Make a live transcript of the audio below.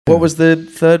What was the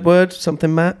third word?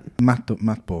 Something Matt? Matbo.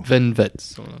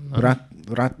 Venvets. Rat,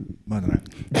 I don't know.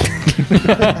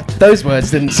 Those words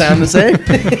didn't sound the same.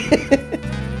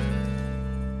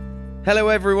 Hello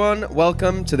everyone,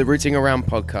 welcome to the Rooting Around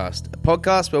podcast, a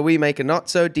podcast where we make a not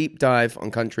so deep dive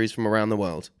on countries from around the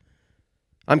world.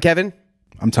 I'm Kevin.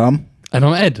 I'm Tom. And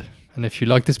I'm Ed. And if you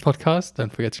like this podcast,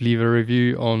 don't forget to leave a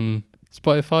review on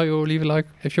Spotify or leave a like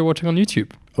if you're watching on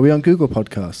YouTube. Are we on Google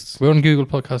Podcasts? We're on Google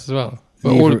Podcasts as well.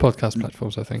 Well, all the podcast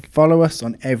platforms, I think. Follow us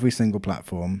on every single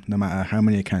platform, no matter how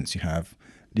many accounts you have.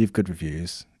 Leave good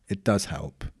reviews. It does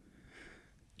help.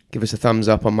 Give us a thumbs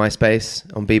up on MySpace,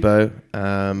 on Bebo,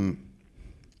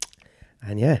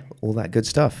 and yeah, all that good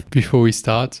stuff. Before we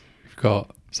start, we've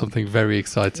got something very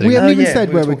exciting. We haven't even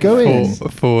said where we're going.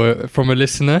 From a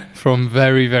listener from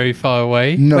very, very far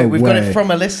away. No Wait, we've way. got it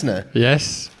from a listener.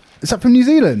 Yes. Is that from New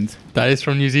Zealand? That is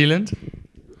from New Zealand.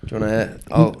 Do you want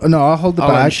to... No, I'll hold the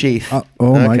bag. Unsheath.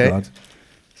 Oh my Okay. God.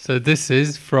 So this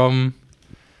is from...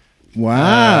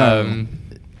 Wow.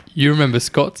 You remember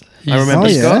Scott? I remember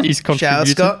Scott. He's Shout out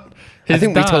contributed. Scott. I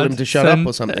think we told him to shut up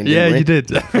or something, Yeah, didn't we? you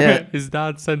did. Yeah. His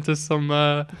dad sent us some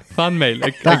fan mail,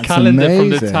 a That's calendar from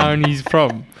the amazing. town he's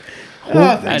from.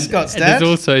 Oh, thanks, Scott's and dad. there's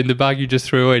also in the bag you just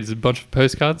threw away, there's a bunch of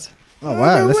postcards. Oh,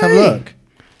 wow. no Let's have a way.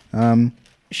 look.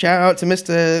 Shout out to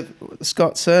Mr.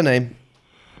 Scott's surname.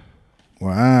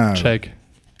 Wow. Chegg.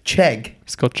 Chegg.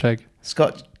 Scott Chegg.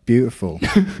 Scott. Beautiful.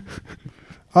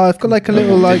 Oh, I've got like a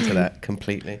little Looked like... into that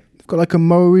completely. They've got like a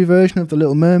Maori version of the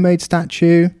Little Mermaid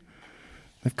statue.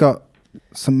 They've got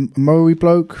some Maori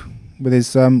bloke with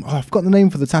his I've got the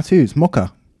name for the tattoos.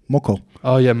 Moko.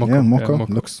 Oh yeah, Moko. Yeah, Moko.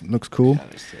 Moko. Looks cool.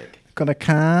 That was sick. Got a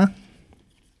car.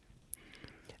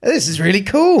 This is really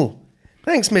cool.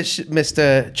 Thanks,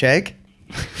 Mr. Chegg.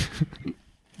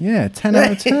 Yeah, 10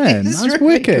 out of 10. It's That's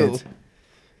really wicked. cool.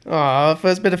 Oh,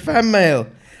 first bit of fan mail.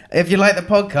 If you like the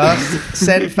podcast,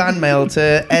 send fan mail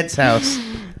to Ed's house.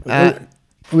 Are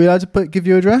we allowed to give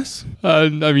your address? I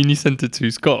mean, he sent it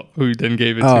to Scott, who then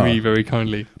gave it to Oh. me very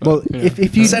kindly. Well, Yeah.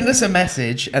 if you Send us a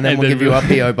message and then And we'll then give you our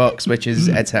PO box, which is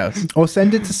Ed's house. or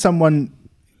send it to someone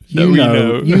That we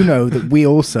know. you know that we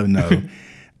also know,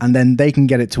 and then they can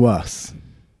get it to us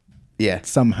Yeah.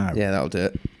 somehow. Yeah, that'll do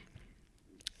it.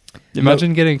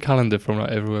 Imagine getting a calendar from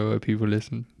like everywhere where people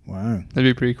listen. Wow. That'd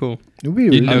be pretty cool. It'd be You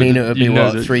really know I mean, that- it would you be, know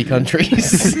what, that- 3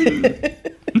 countries?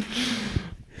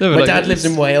 No, but My like, dad lives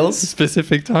in Wales.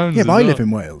 Specific towns. Yeah, as but I well. live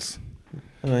in Wales.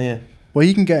 Oh, yeah. Well,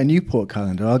 you can get a Newport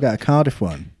calendar. I'll get a Cardiff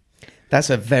one. That's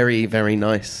a very, very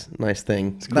nice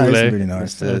thing. That cool, is eh? really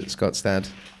nice. Mr. Scott's dad.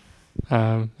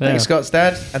 Yeah. Thanks, Scott's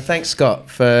dad. And thanks,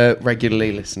 Scott, for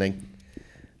regularly listening.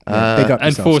 Yeah, big up And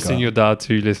yourself, forcing Scott. your dad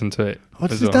to listen to it. Oh,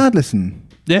 does as his well. dad listen?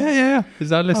 Yeah. His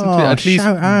dad listens Oh, to at least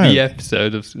shout out. the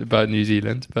episode about New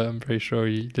Zealand, but I'm pretty sure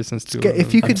he listens to Get- all of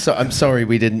if you them. could- I'm sorry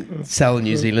we didn't sell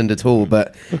New Zealand at all,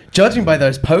 but judging by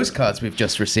those postcards we've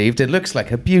just received, it looks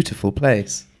like a beautiful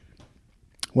place.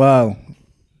 Well,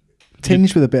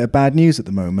 tinged with a bit of bad news at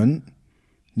the moment.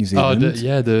 New Oh, Zealand.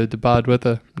 the bad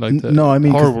weather. Like the No, I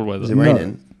mean, 'cause- horrible weather. Is it No.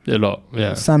 raining? A lot,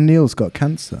 yeah. Sam Neill's got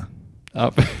cancer.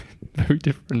 Very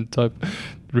different type.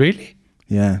 Really?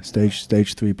 Yeah,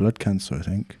 stage 3 blood cancer, I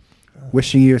think.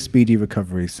 Wishing you a speedy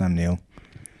recovery, Sam Neill.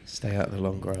 Stay out of the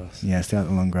long grass. Yeah, stay out of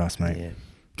the long grass, mate. Yeah.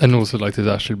 And also, like, there's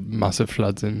actually massive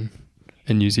floods in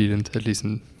New Zealand, at least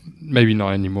maybe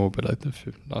not anymore, but like the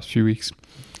last few weeks,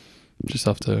 just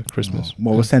after Christmas.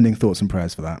 Well, we're sending thoughts and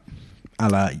prayers for that. A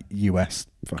la US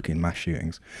fucking mass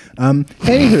shootings.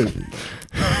 Anywho,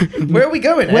 Where are we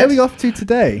going, Ed? where are we off to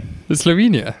today?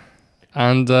 Slovenia.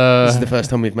 And This is the first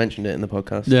time we've mentioned it in the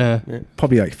podcast. yeah.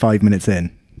 Probably like 5 minutes in.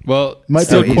 Well, Might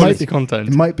still be- quality It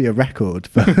content. might be a record.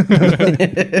 But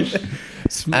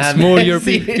Small The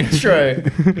European, intro.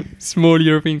 small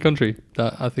European country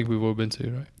that I think we've all been to,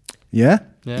 right? yeah?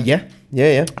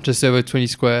 Yeah. Just over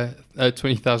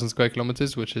 20,000 square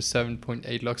kilometers, which is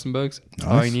 7.8 Luxembourgs. Nice.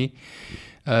 Tiny.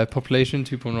 Population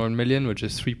 2.1 million, which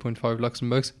is 3.5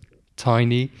 Luxembourgs.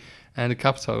 Tiny. And the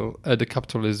capital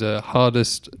is the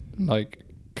hardest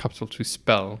capital to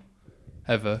spell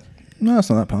ever. No, that's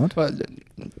not that hard. But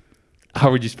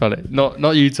how would you spell it?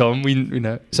 Not you, Tom. We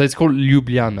know. So it's called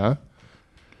Ljubljana.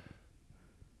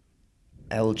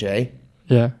 LJ.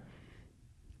 Yeah.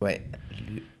 Wait.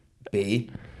 B.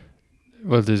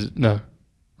 Well, there's no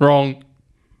wrong.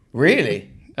 Really?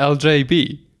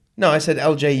 LJB. No, I said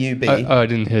LJUB. I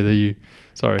didn't hear the U.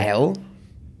 Sorry.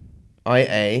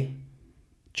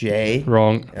 LIAJ.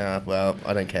 Wrong. Well,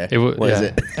 I don't care. What is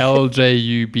it?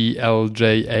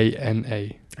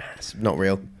 LJUBLJANA. It's not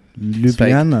real.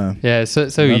 Ljubljana. Yeah,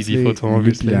 so easy for Tom,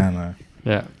 obviously. Ljubljana.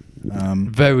 Yeah.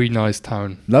 Very nice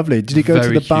town. Lovely. Did you go to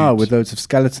Very the bar cute. with loads of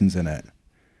skeletons in it?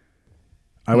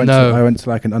 I went No. I went to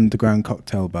like an underground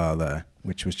cocktail bar there,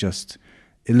 which was just.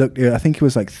 It looked. I think it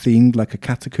was like themed like a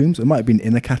catacombs. It might have been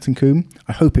in a catacomb.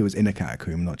 I hope it was in a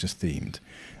catacomb, not just themed.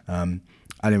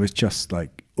 And it was just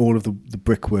like all of the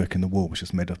brickwork in the wall was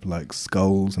just made up of like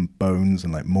skulls and bones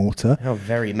and like mortar. How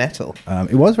very metal.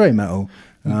 It was very metal.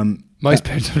 My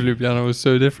experience of Ljubljana was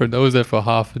so different. I was there for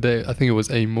half a day. I think it was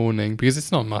a morning because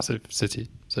it's not a massive city,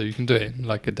 so you can do it in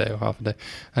like a day or half a day.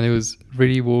 And it was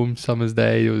really warm summer's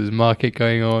day. There was a market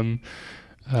going on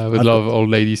with a lot of old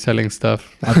ladies selling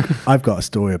stuff. I've got a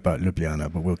story about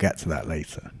Ljubljana, but we'll get to that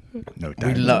later. No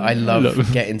doubt. I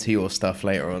love getting to your stuff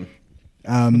later on.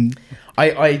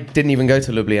 I didn't even go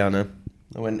to Ljubljana.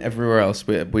 I went everywhere else.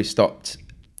 We stopped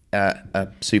at a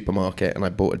supermarket and I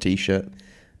bought a t-shirt.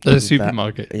 A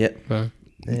supermarket? Yeah.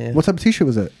 Yeah. What type of t-shirt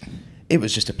was it? It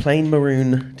was just a plain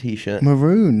maroon t-shirt.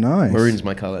 Maroon, nice. Maroon's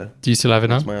my colour. Do you still have it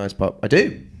now? That's my eyes pop. I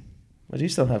do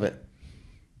still have it.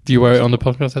 Do you wear it on the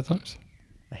podcast at times?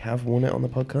 I have worn it on the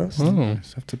podcast. Oh.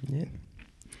 Just have to Yeah.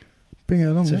 bring it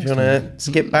along. So if you want to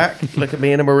skip back, look at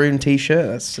me in a maroon t-shirt.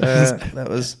 That's that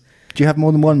was. Do you have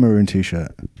more than one maroon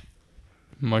t-shirt?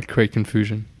 Might create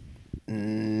confusion.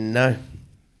 No,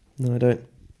 I don't.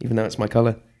 Even though it's my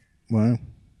colour. Wow.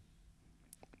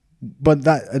 But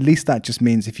at least that just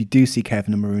means if you do see Kev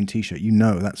in a maroon t-shirt, you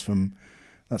know that's from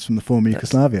the former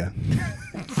Yugoslavia.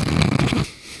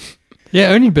 Yeah,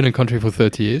 I've only been a country for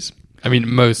 30 years. I mean,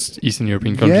 most Eastern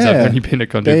European countries Yeah. have only been a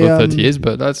country for 30 years,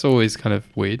 but that's always kind of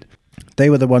weird. They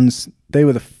were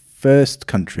the first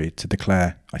country to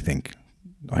declare, I think,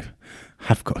 I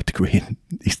have got a degree in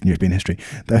Eastern European history.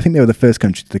 I think they were the first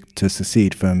country to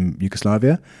secede from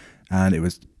Yugoslavia, and it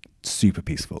was super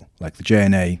peaceful. Like the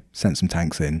JNA sent some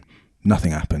tanks in,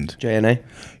 nothing happened. JNA?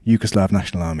 Yugoslav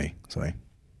National Army, sorry.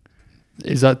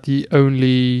 Is that the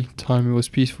only time it was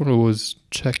peaceful, or was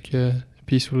Czechia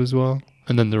peaceful as well?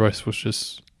 And then the rest was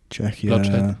just Czechia.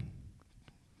 bloodshed?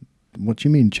 What do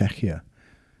you mean Czechia?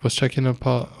 Was Czechia a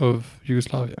part of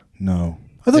Yugoslavia? No.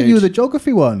 I thought you were the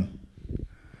geography one.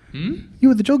 You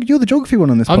were the geography one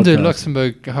on this podcast. I'm the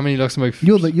Luxembourg. How many Luxembourg?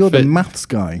 You're the maths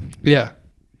guy. Yeah.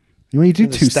 You do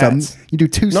You're the two stats. sums. You do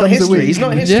two Not sums a history. week. He's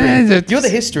not history. Yeah, You're the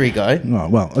history guy. Oh,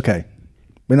 well, okay.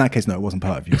 In that case, no, it wasn't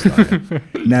part of Yugoslavia.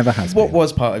 Never has What been.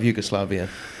 was part of Yugoslavia?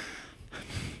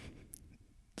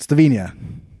 Slovenia,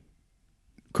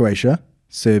 Croatia,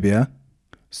 Serbia.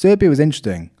 Serbia was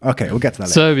interesting. Okay, we'll get to that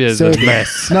later. Serbia's a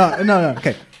mess. No.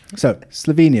 Okay. So,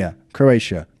 Slovenia,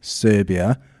 Croatia,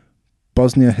 Serbia,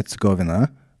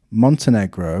 Bosnia-Herzegovina,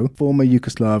 Montenegro, former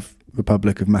Yugoslav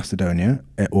Republic of Macedonia,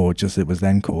 or just it was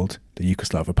then called the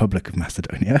Yugoslav Republic of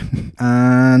Macedonia.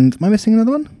 And am I missing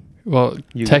another one? Well,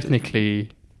 technically,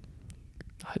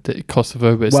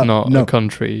 Kosovo is not a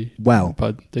country. Well,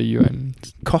 but the UN.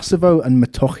 Kosovo and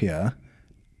Metohija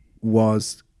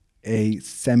was a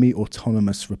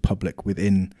semi-autonomous republic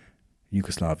within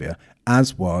Yugoslavia,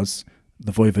 as was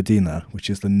the Vojvodina, which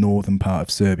is the northern part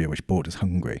of Serbia, which borders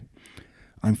Hungary.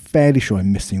 I'm fairly sure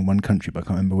I'm missing one country, but I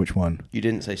can't remember which one. You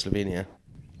didn't say Slovenia.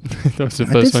 That was the I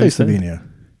first did one say you said. Slovenia.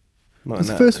 Not That's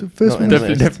in the that. first Not one. in the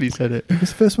list. Definitely said it.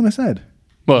 It's the first one I said.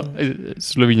 Well,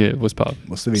 Slovenia was part.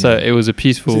 Well, Slovenia. So it was a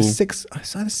peaceful. Is it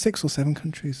it's either 6 or 7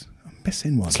 countries. I'm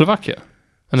missing one. Slovakia.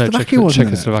 Oh, no, Slovakia wasn't in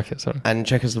it. Czechoslovakia. Sorry. And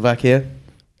Czechoslovakia?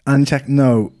 And Czech.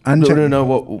 No. And Czech. No.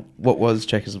 What was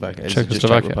Czechoslovakia? Is it just Czech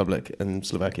Czechoslovakia. Republic and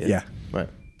Slovakia? Yeah. Right.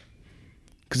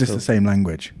 Because it's the same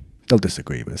language. They'll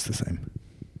disagree, but it's the same.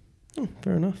 Oh,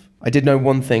 fair enough. I did know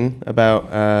one thing about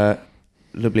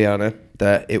Ljubljana,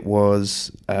 that it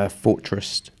was a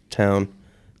fortress town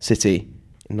city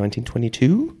in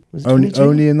 1922. Was it 22?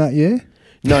 Only in that year?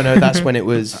 No, that's when it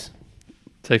was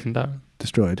Taken down.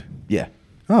 Destroyed. Yeah.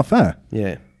 Oh, fair.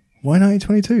 Yeah. Why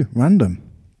 1922? Random.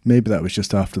 Maybe that was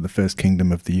just after the first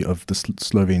kingdom of the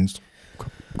Slovenes,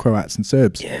 Croats and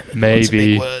Serbs. Yeah. Maybe.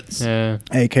 Big words. Yeah.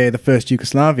 AKA the first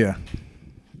Yugoslavia.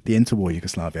 The interwar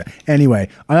Yugoslavia. Anyway,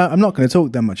 I'm not going to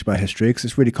talk that much about history because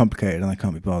it's really complicated and I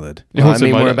can't be bothered. It Well, I also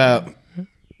mean, might we're not- about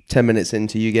 10 minutes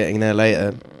into you getting there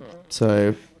later.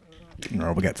 So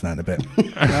No, we'll get to that in a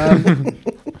bit.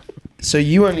 so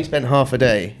you only spent half a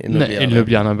day in Ljubljana. In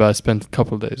Ljubljana, but I spent a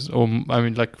couple of days, or I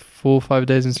mean, like 4 or 5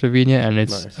 days in Slovenia, and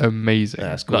it's Nice. amazing.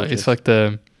 Yeah, it's Like, it's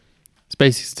gorgeous. it's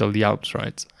basically still the Alps,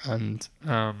 right? And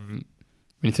when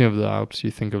you think of the Alps,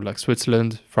 you think of like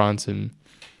Switzerland, France, and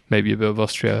maybe a bit of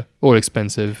Austria, all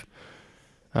expensive.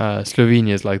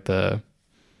 Slovenia is like the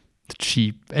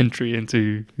cheap entry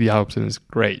into the Alps, and it's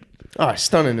great. Oh,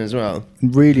 stunning as well.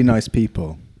 Really nice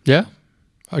people. Yeah,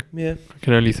 Yeah. I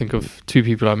can only think of 2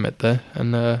 people I met there,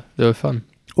 and they were fun.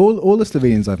 All the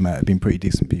Slovenians I've met have been pretty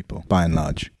decent people, by and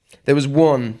large. There was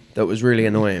one that was really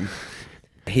annoying.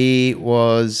 He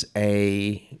was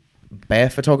a bear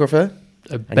photographer.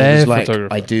 A And he bear was like,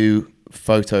 photographer. I do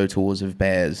photo tours of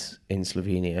bears in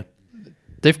Slovenia.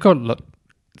 They've got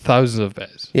thousands of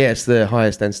bears Yeah, it's the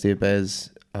highest density of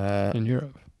bears, in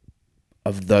Europe.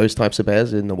 of those types of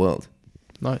bears in the world.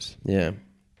 Nice. Yeah.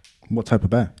 What type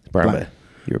of bear? Brown Black. bear.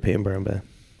 European brown bear.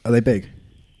 Are they big?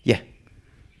 Yeah.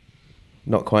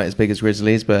 Not quite as big as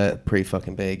grizzlies, but pretty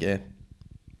fucking big, yeah.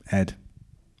 Ed,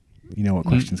 you know what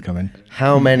question's coming.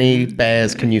 How many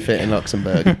bears can you fit in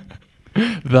Luxembourg?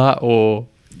 That or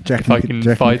Do you if reckon I you could- can do you reckon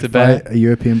you fight a could bear. fight a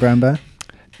European brown bear?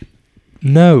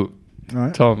 No, All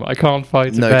right. Tom, I can't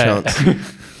fight a No bear.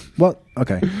 chance. What?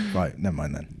 Okay. Right. Never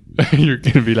mind then. You're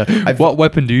going to be like, what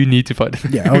weapon do you need to fight?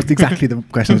 Yeah, that was exactly the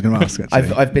question I was going to ask.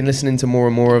 Actually. I've been listening to more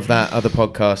and more of that other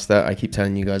podcast that I keep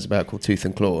telling you guys about called Tooth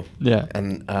and Claw. Yeah.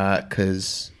 And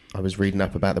because I was reading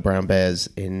up about the brown bears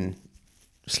in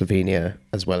Slovenia,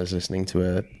 as well as listening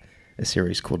to a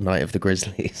series called Night of the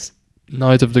Grizzlies.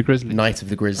 Night of the Grizzly. Night of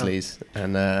the Grizzlies.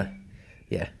 And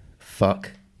yeah,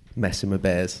 fuck messing with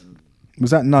bears.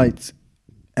 Was that night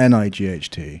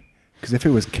N-I-G-H-T? Because if it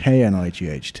was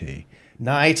K-N-I-G-H-T,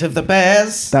 Night of the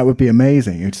Bears. that would be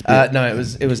amazing. It would just be, No, it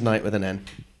was Night with an N.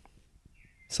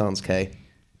 Sans K.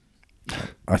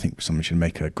 I think someone should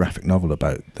make a graphic novel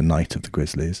about the night of the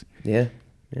Grizzlies. Yeah,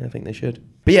 I think they should.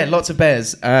 But yeah, lots of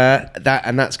bears.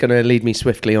 That's going to lead me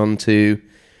swiftly on to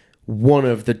one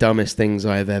of the dumbest things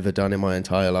I've ever done in my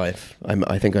entire life.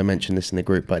 I think I mentioned this in the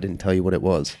group, but I didn't tell you what it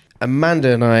was.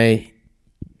 Amanda and I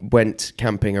went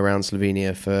camping around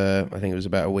Slovenia for, I think it was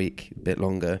about a week, a bit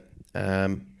longer.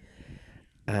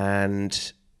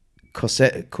 And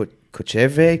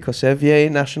Kosevje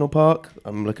National Park.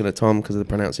 I'm looking at Tom because of the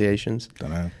pronunciations.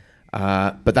 Don't know.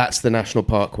 But that's the national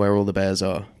park where all the bears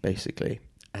are, basically.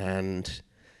 And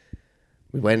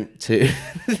we went to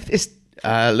this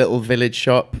little village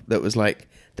shop that was like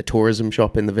the tourism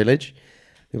shop in the village.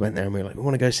 We went there and we were like, we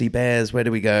want to go see bears. Where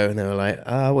do we go? And they were like,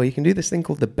 well, you can do this thing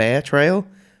called the Bear Trail,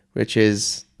 which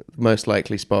is the most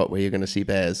likely spot where you're going to see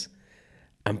bears.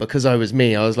 And because I was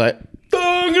me, I was like,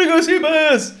 I'm going to go see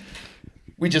bears.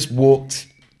 We just walked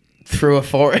through a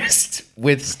forest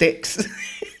with sticks.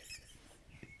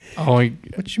 Oh, What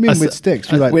do you mean with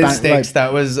sticks? You like With bang- sticks, like-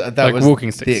 that was like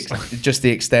walking sticks. Just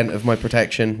the extent of my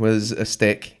protection was a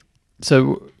stick.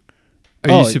 So,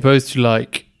 are you supposed to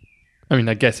like? I mean,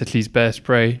 I guess at least bear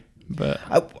spray, but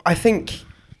I think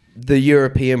the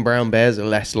European brown bears are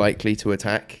less likely to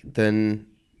attack than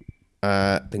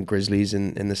grizzlies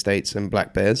in the States and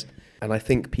black bears, and I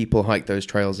think people hike those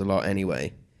trails a lot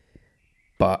anyway.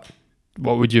 But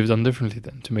what would you have done differently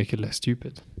then to make it less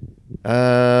stupid?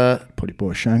 Probably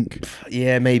bought a shank.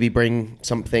 Yeah, maybe bring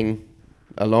something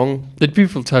along. Did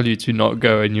people tell you to not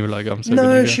go, and you were like, "I'm so"? No,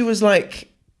 gonna go? she was like,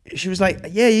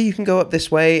 yeah, you can go up this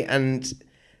way, and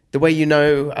the way you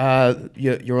know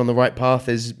you're on the right path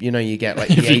is, you get like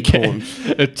If the you get acorn.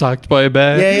 attacked by a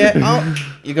bear. Yeah. Oh,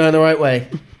 you're going the right way.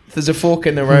 If there's a fork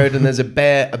in the road and there's a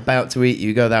bear about to eat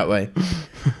you, go that way.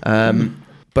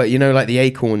 But like the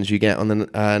acorns you get on the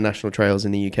national trails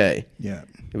in the UK. Yeah.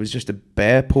 It was just a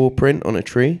bear paw print on a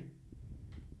tree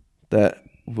that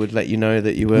would let you know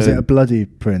that you were. Was it a bloody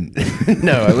print?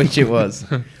 No, I wish it was.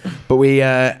 But we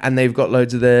and they've got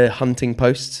loads of the hunting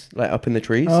posts like up in the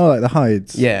trees. Oh, like the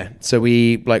hides. Yeah, so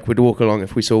we would walk along.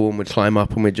 If we saw one, we'd climb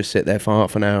up and we'd just sit there for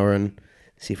half an hour and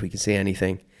see if we could see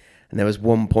anything. And there was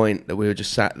one point that we were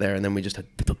just sat there, and then we just had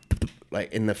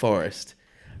like in the forest,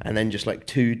 and then just like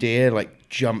two deer like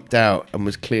jumped out and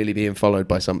was clearly being followed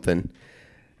by something.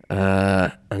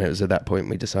 And it was at that point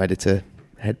we decided to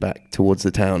head back towards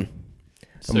the town.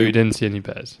 So you didn't see any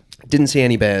bears. Didn't see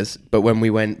any bears, but when we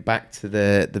went back to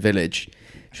the village,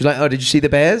 she was like, "Oh, did you see the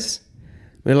bears?"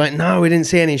 We were like, "No, we didn't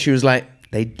see any." She was like,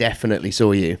 "They definitely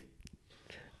saw you."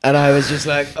 And I was just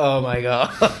like, "Oh my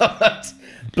God."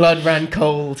 Blood ran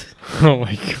cold. Oh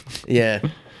my God. Yeah. It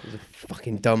was a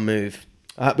fucking dumb move.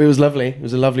 But it was lovely. It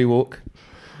was a lovely walk.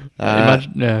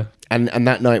 Imagine, yeah. And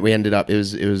that night we ended up, it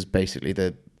was basically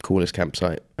the coolest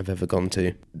campsite I've ever gone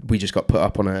to. We just got put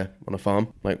up on a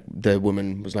farm. Like the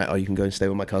woman was like, "Oh, you can go and stay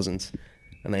with my cousins."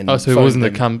 And then So it phoned wasn't a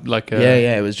them. camp like a...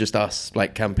 Yeah, it was just us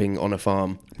like camping on a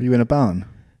farm. Were you in a barn?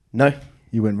 No,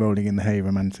 You went rolling in the hay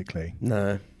romantically.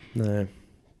 no,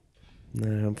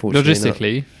 unfortunately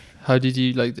Logistically, how did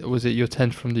you was it your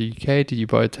tent from the UK? Did you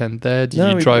buy a tent there? Did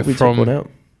no, you drive we from... took one out.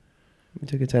 We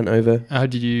took a tent over. How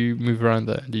did you move around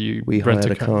there? Did you We rent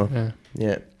hired a car. Yeah.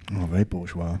 Yeah. Oh, very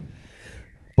bourgeois.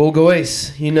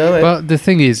 Bourgeois, you know it. Well, the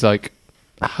thing is,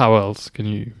 how else can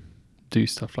you do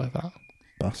stuff like that?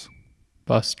 Bus.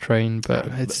 Bus, train, but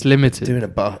it's limited. Doing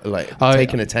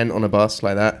taking a tent on a bus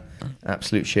like that,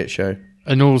 absolute shit show.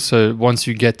 And also, once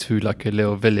you get to like a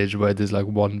little village where there's like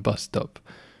one bus stop,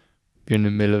 you're in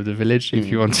the middle of the village. If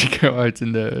you want to go out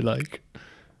in the like...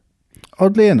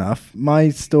 Oddly enough, my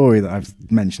story that I've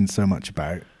mentioned so much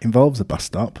about involves a bus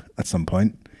stop at some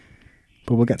point,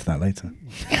 but we'll get to that later.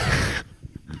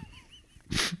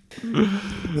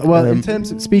 Well, in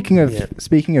terms of speaking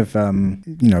of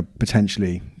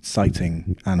potentially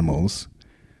citing animals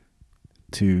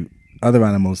to other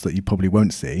animals that you probably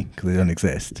won't see because they don't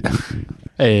exist.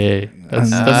 Hey,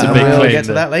 that's a big we'll claim. get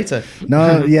to that later.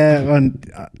 No, yeah,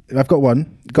 I've got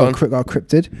one. Got a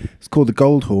cryptid. It's called the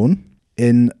goldhorn.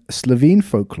 In Slovene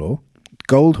folklore,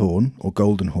 goldhorn or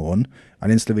golden horn,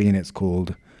 and in Slovenian it's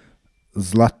called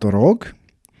zlatorog,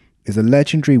 is a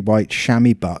legendary white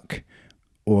chamois buck,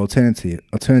 or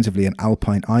alternatively an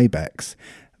alpine ibex,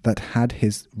 that had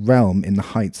his realm in the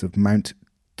heights of Mount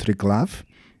Triglav.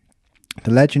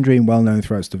 The legendary and well known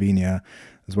throughout Slovenia,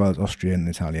 as well as Austria and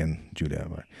Italian, Julia.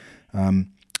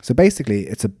 So basically,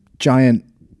 it's a giant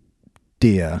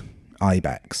deer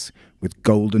ibex with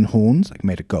golden horns, like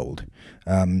made of gold.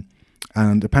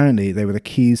 And apparently they were the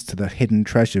keys to the hidden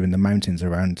treasure in the mountains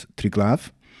around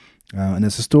Triglav. And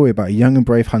there's a story about a young and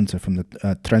brave hunter from the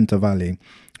Trento Valley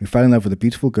who fell in love with a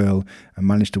beautiful girl and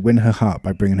managed to win her heart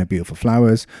by bringing her beautiful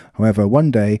flowers. However,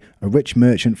 one day, a rich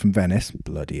merchant from Venice,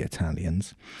 bloody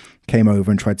Italians, came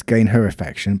over and tried to gain her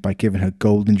affection by giving her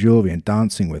golden jewellery and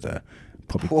dancing with her.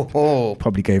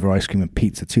 Probably gave her ice cream and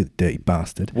pizza too, the dirty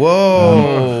bastard.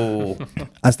 Whoa!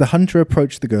 As the hunter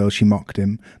approached the girl, she mocked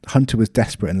him. The hunter was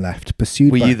desperate and left,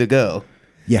 pursued Were by... you the girl?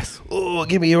 Yes. Oh,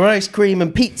 give me your ice cream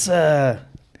and pizza!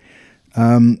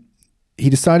 He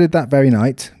decided that very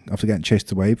night, after getting chased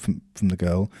away from the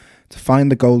girl, to find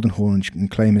the golden horn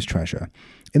and claim his treasure.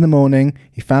 In the morning,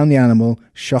 he found the animal,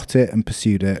 shot it and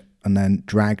pursued it, and then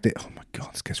dragged it... Oh my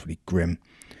God, this gets really grim.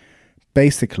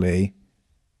 Basically...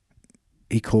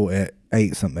 he caught it,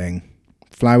 ate something,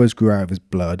 flowers grew out of his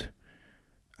blood,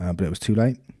 but it was too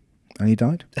late, and he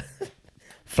died.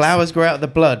 Flowers grew out of the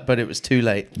blood, but it was too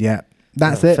late. Yeah,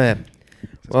 that's it. Fair.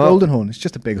 Well, golden horn, it's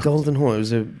just a big horn. Golden horn, it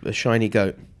was a shiny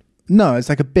goat. No, it's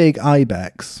like a big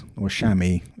ibex, or a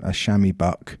chamois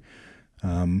buck,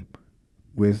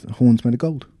 with horns made of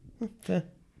gold. Fair.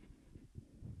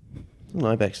 An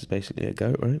ibex is basically a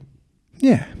goat, right?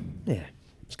 Yeah. Yeah,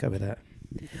 let's go with that.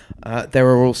 There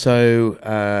are also,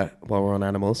 while we're on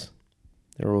animals,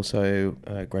 there are also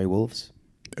grey wolves.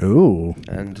 Ooh.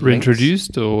 And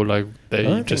Reintroduced, or like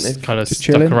they just kind of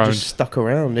stuck around? Just stuck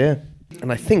around, yeah.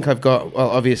 And I think I've got, well,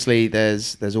 obviously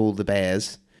there's all the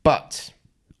bears, but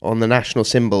on the national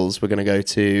symbols, we're going to go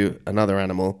to another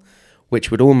animal, which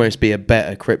would almost be a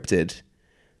better cryptid.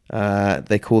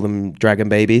 They call them dragon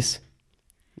babies,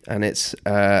 and it's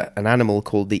an animal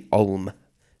called the olm.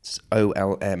 It's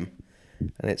OLM.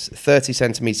 And it's 30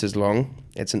 centimeters long.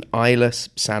 It's an eyeless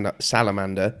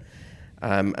salamander,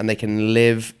 and they can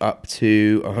live up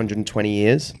to 120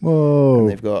 years. Whoa. And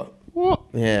they've got... What?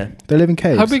 Yeah. They live in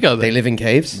caves? How big are they? They live in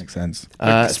caves. Makes sense.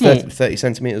 Small. 30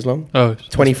 centimeters long. Oh.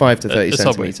 25 to 30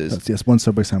 Subway. centimeters. That's one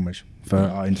Subway sandwich for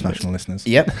our international listeners.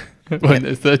 Yep.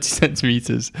 Well, 30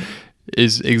 centimeters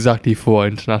is exactly for our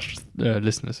international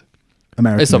listeners.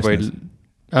 American Subway. listeners.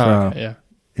 Yeah.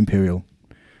 Imperial.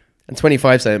 And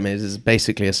 25 centimeters is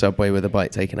basically a Subway with a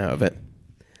bite taken out of it.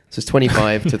 So it's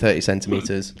 25 to 30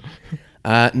 centimeters.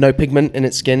 No pigment in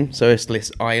its skin, so it's this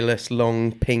eyeless,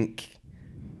 long, pink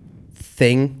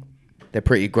thing. They're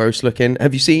pretty gross looking.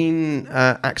 Have you seen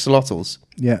axolotls?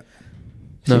 Yeah.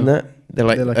 Seen that? They're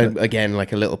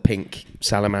like a little pink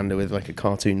salamander with like a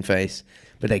cartoon face,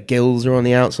 but their gills are on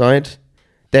the outside.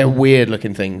 They're weird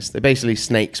looking things. They're basically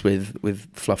snakes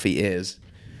with fluffy ears.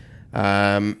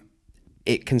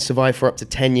 It can survive for up to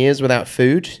 10 years without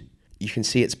food. You can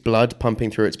see its blood pumping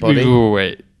through its body.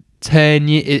 Wait. 10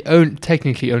 years. It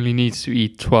technically only needs to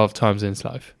eat 12 times in its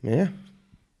life. Yeah.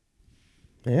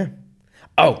 Yeah.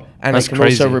 Oh, and That's it can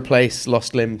crazy. also replace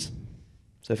lost limbs.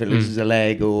 So if it loses a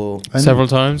leg or... Several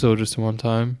times or just one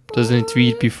time? Does it need to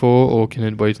eat before, or can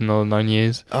it wait another 9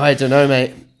 years? I don't know,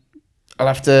 mate. I'll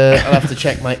have to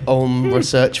check my Ulm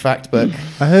research fact book.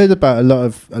 I heard about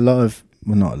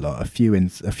a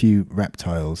few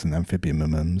reptiles and amphibian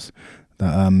mammals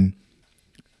that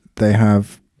they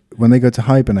have, when they go to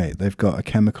hibernate, they've got a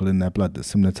chemical in their blood that's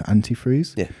similar to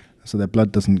antifreeze. Yeah. So their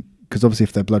blood doesn't, because obviously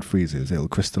if their blood freezes, it'll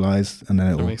crystallize and then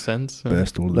That it'll makes sense.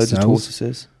 burst all the Loads of cells.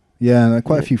 tortoises. Yeah, and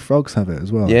quite a few frogs have it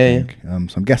as well. Yeah, I think.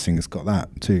 So I'm guessing it's got that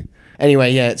too.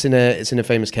 Anyway, yeah, it's in a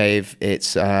famous cave.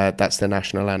 It's that's the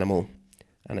national animal,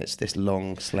 and it's this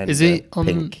long, slender, Is it on...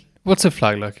 pink. What's a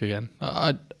flag like again?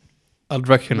 I'd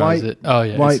recognise White- it. Oh,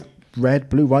 yeah. White, red,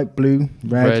 blue, white, blue,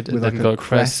 red and with then like got a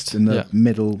crest in the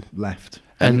middle left.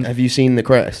 And have you seen the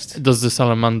crest? Does the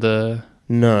salamander?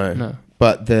 No.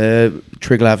 But the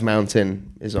Triglav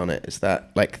Mountain is on it. Is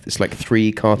that it's like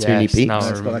 3 cartoony Yes, peaks? now I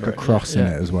It's got like a remember it. cross in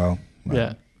Yeah. it as well.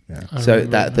 Yeah. I So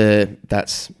remember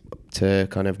that's to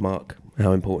kind of mark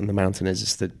how important the mountain is.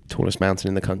 It's the tallest mountain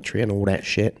in the country and all that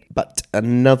shit. But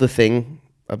another thing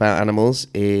about animals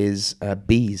is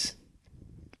bees.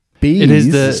 Bees. It is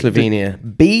Slovenia.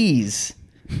 Bees,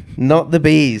 not the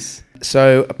bees.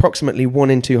 So approximately 1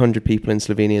 in 200 people in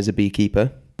Slovenia is a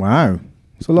beekeeper. Wow.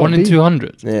 It's a lot 1 of in bees.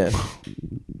 200. Yeah.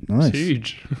 Nice.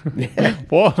 Huge. Yeah.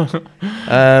 What?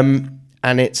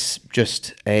 And it's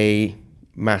just a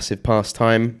massive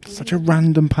pastime. Such a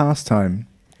random pastime.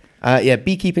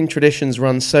 Beekeeping traditions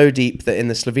run so deep that in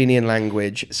the Slovenian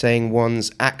language, saying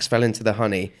one's axe fell into the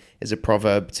honey is a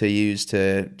proverb to use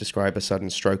to describe a sudden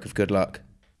stroke of good luck.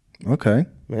 Okay.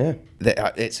 Yeah.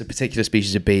 It's a particular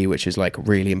species of bee which is like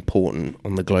really important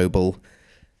on the global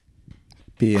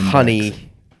Bee index.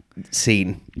 honey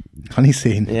scene. Honey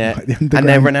scene. Yeah. Like the And they're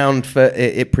underground- renowned for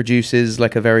it produces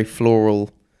like a very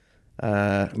floral,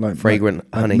 fragrant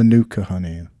like honey. Manuka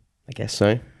honey. I guess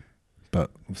so. But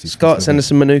obviously Scott, send us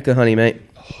some Manuka honey, mate.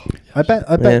 I bet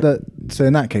Yeah. that. So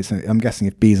in that case, I'm guessing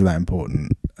if bees are that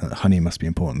important, honey must be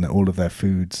important. That all of their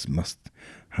foods must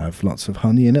have lots of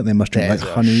honey in it. They must drink There's like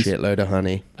a honey. shitload of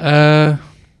honey. That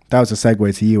was a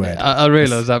segue to you, Ed. I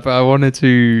realised that, but I wanted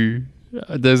to.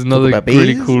 There's another about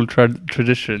really bees? cool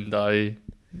tradition that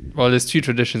there's 2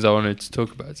 traditions I wanted to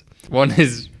talk about. One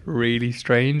is really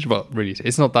strange. Well, really,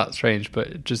 it's not that strange,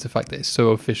 but just the fact that it's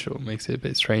so official makes it a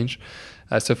bit strange.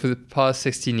 So for the past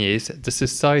 16 years, the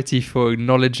Society for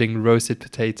Acknowledging Roasted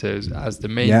Potatoes as the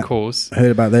main course I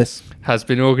heard about this. has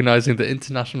been organising the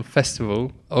International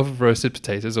Festival of Roasted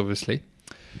Potatoes, obviously.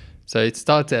 So it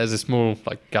started as a small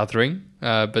gathering,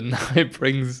 but now it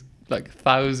brings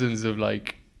thousands of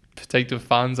potato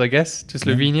fans, I guess, to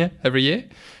Slovenia every year.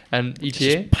 And each It's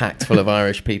year, just packed full of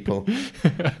Irish people.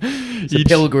 It's a each,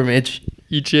 pilgrimage.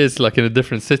 each year it's in a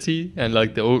different city, and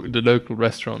the local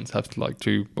restaurants have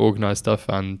to organise stuff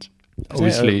and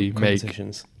obviously make.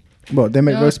 Competitions. What, they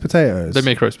make Yeah. roast potatoes? They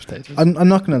make roast potatoes. I'm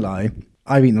not going to lie.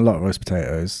 I've eaten a lot of roast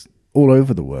potatoes all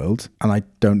over the world, and I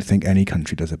don't think any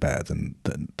country does it better than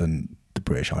the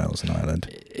British Isles and Ireland.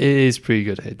 It is pretty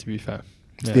good here, to be fair.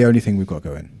 It's the only thing we've got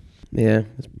going. Yeah,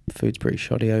 food's pretty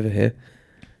shoddy over here.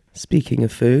 Speaking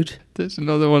of food. There's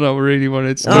another one I really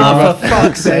wanted to talk Oh, about. for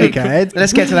fuck's sake, Ed.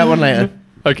 Let's get to that one later.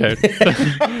 Okay.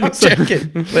 I'm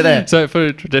joking. We're there. So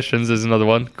for traditions, there's another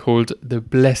one called the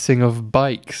Blessing of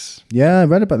Bikes. Yeah, I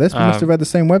read about this. We must have read the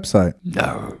same website.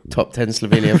 No.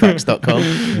 Top10SloveniaFacts.com.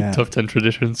 Yeah. Top 10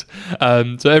 traditions.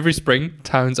 So every spring,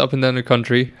 towns up and down the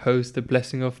country host the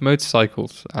Blessing of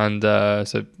Motorcycles. And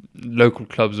so local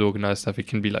clubs organize stuff. It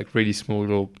can be really small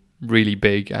or really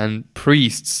big. And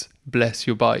priests bless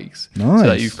your bikes. Nice. So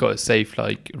that you've got a safe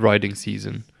riding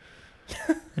season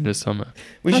in the summer.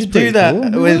 We That's should do pretty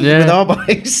that cool. with Yeah. our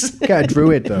bikes. Get a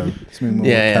druid, though. Something more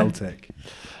Yeah. Celtic.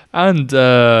 And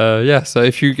so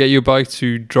if you get your bike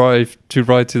to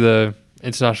ride to the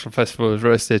International Festival of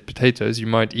Roasted Potatoes, you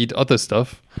might eat other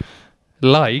stuff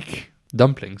like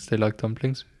dumplings. They like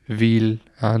dumplings, veal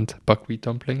and buckwheat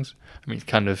dumplings. I mean,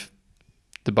 kind of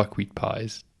the buckwheat pie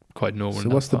is quite normal. So in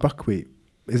that what's the part. buckwheat?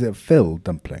 Is it a filled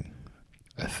dumpling?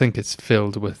 I think it's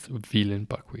filled with veal and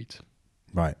buckwheat,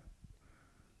 Right.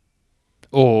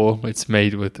 or it's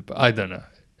made with I don't know,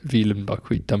 veal and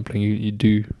buckwheat dumpling. You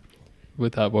do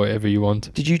with that whatever you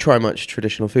want. Did you try much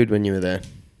traditional food when you were there?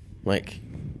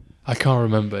 I can't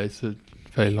remember. It's a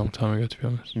very long time ago, to be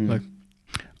honest. Mm.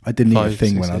 I didn't eat a 5, thing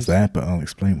 6 when I was years. there, but I'll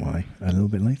explain why a little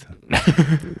bit later.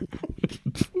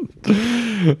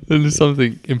 There's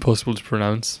something impossible to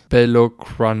pronounce.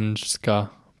 Belokranjska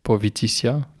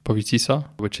povitisa,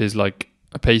 which is like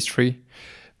a pastry,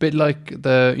 bit like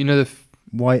the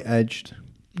White-edged.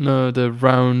 the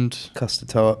round. Custard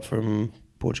tart from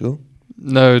Portugal.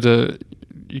 No,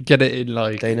 you get it in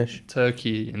Danish.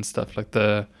 Turkey and stuff, like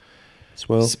the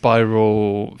Swirl.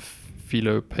 spiral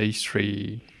phyllo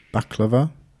pastry.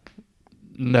 Baklava.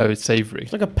 No, it's savoury.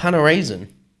 It's like a pan of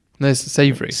raisin. No, it's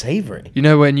savoury. Savoury. You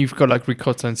know when you've got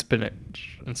ricotta and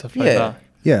spinach and stuff like Yeah. that?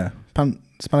 Yeah.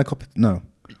 Spanakopita. No.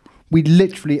 We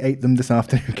literally ate them this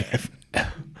afternoon, Kev.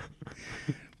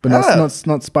 But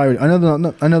not spiral. I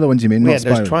know the ones you mean. We Not had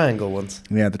those spiral. triangle ones.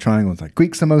 Yeah, the triangle ones, like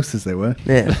Greek samosas. They were.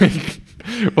 Yeah.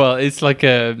 Well, it's like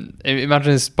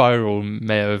imagine a spiral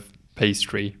made of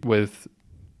pastry with,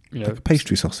 Like a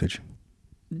pastry sausage.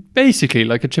 basically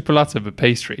like a chipolata but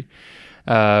pastry,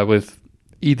 with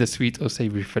either sweet or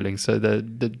savory filling. So the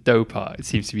dough part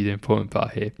seems to be the important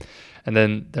part here. And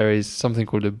then there is something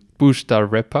called a bushta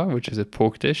repa, which is a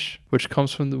pork dish, which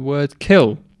comes from the word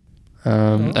kill.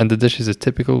 And the dish is a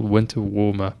typical winter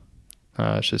warmer.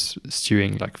 It's just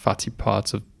stewing like fatty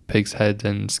parts of pig's head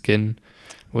and skin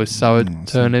with sour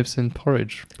turnips and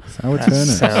porridge. Sour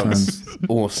turnips sounds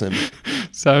awesome.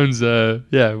 Sounds,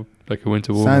 like a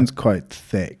winter warmer. Sounds quite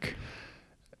thick.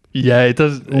 Yeah, it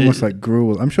does. Almost like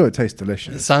gruel. I'm sure it tastes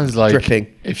delicious. It sounds like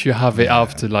Dripping. if you have it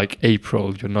after like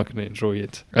April, you're not going to enjoy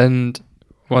it. And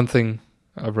one thing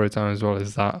I wrote down as well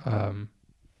is that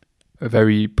a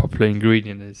very popular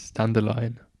ingredient is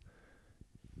dandelion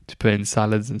to put in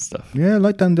salads and stuff. Yeah, I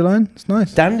like dandelion. It's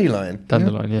nice. Dandelion.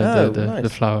 Dandelion, Nice. the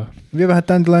flower. Have you ever had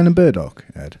dandelion and burdock,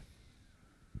 Ed?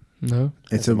 No? It's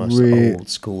That's a the most really old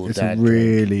school It's dad a drink.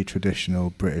 really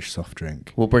traditional British soft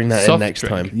drink. We'll bring that in Soft next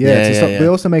drink? time. Yeah, we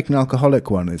also make an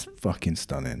alcoholic one. It's fucking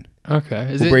stunning.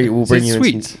 Okay. Is We'll bring you in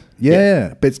sweet? some-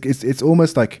 Yeah, but it's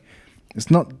almost like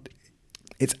it's not.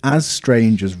 It's as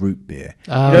strange as root beer.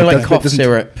 You know, like But cough doesn't-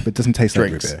 syrup. but it doesn't taste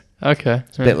drinks. like root beer. Okay.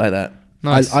 It's a bit like that.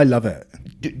 Nice. I love it.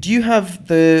 Do you have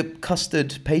the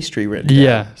custard pastry written down?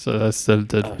 Yeah, so that's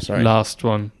the Oh, sorry. last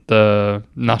one. The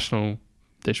national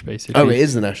dish, basically. Oh, it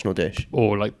is the national dish.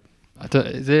 Or like,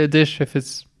 is it a dish if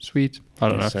it's sweet? I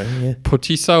don't know. So, yeah.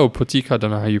 Potisa or potica, I don't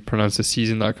know how you pronounce the C's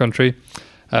in that country,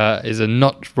 is a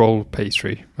nut roll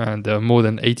pastry. And there are more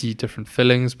than 80 different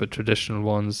fillings, but traditional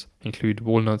ones include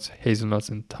walnuts, hazelnuts,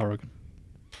 and tarragon.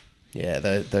 Yeah,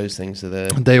 those things are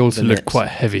the... They also the look next. quite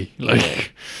heavy.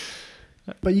 Like,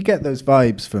 But you get those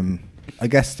vibes from. I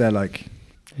guess they're like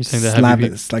you're saying they're heavy.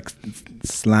 It's like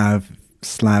Slav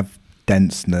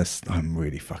denseness. I'm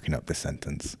really fucking up this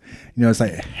sentence. You know, it's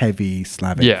like heavy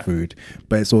Slavic food,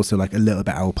 but it's also like a little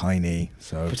bit alpine-y.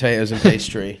 So Potatoes and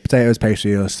pastry. potatoes,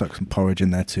 pastry, or stuck some porridge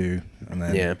in there too, and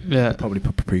then Yeah. probably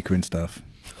put paprika and stuff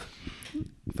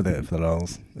for the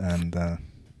lols. And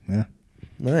yeah,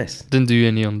 Nice. Didn't do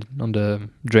any on the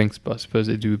drinks, but I suppose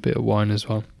they do a bit of wine as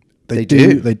well. They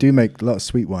do. They do make a lot of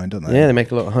sweet wine, don't they? Yeah, they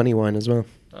make a lot of honey wine as well.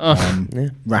 Yeah.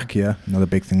 Rakia, another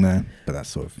big thing there, but that's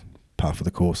sort of part of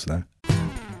the course there.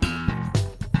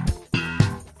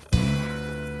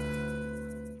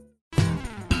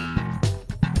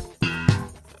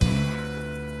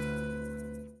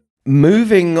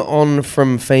 Moving on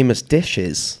from famous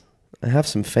dishes, I have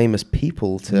some famous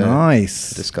people to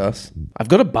Nice. discuss. I've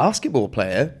got a basketball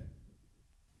player,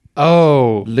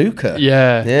 Oh, Luka.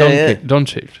 yeah. Yeah,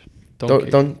 Doncic.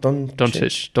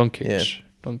 Doncic. Doncic.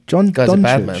 John Guy's a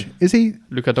bad Doncic. man. Is he?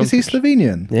 Luka Is he Doncic.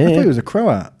 Slovenian? Yeah, I thought yeah. he was a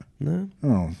Croat. No.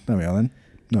 Oh, there we are then.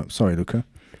 No, sorry, Luka.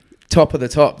 Top of the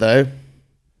top, though.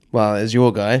 Well, is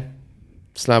your guy,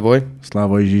 Slavoj.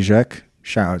 Slavoj Žižek.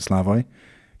 Shout out Slavoj.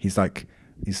 He's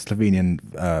Slovenian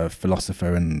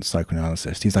philosopher and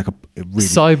psychoanalyst. He's like a really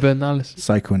Cyber analysis.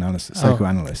 psychoanalyst. Cyber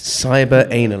analyst. Cyber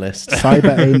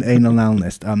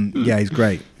analyst. Yeah, he's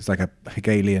great. He's like a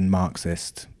Hegelian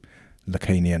Marxist,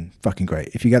 Lacanian. Fucking great.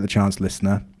 If you get the chance,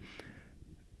 listener,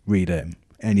 read him.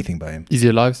 Anything by him. Is he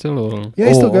alive still? Or? Yeah,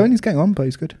 he's still Or- going. He's getting on, but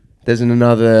he's good. There's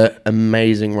another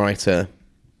amazing writer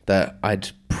that I'd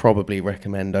probably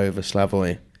recommend over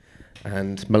Slavoj,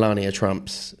 and Melania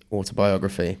Trump's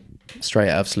autobiography, straight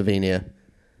out of Slovenia,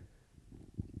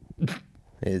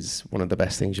 is one of the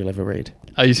best things you'll ever read.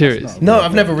 Are you serious? not- No,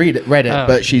 I've never read it, Oh.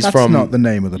 but she's That's from... not the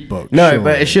name of the book. No, surely.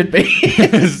 but it should be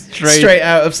straight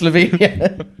out of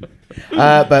Slovenia.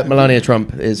 But Melania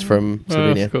Trump is from Oh,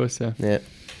 Slovenia. of course, yeah. Yeah.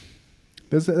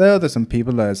 There's some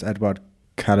people. There's Edward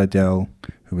Karadel,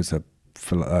 who was a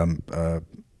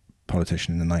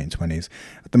politician in the 1920s.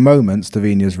 At the moment,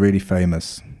 Slovenia is really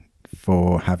famous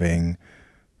for having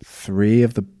 3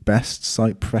 of the best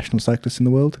professional cyclists in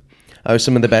the world. Oh,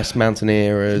 some of the best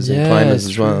mountaineers and Yeah, climbers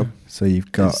it's as well. true. So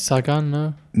you've got Sagan,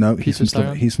 no? no, he's Peter from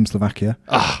Sagan? he's from Slovakia.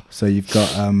 Ah, So you've got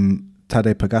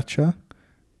Tadej Pogačar,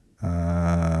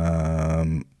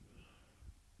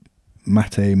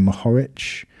 Matej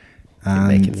Mohoric, and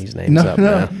making these names up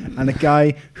now. and a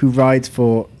guy who rides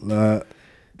for Jumbo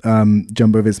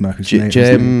Visma, whose name whose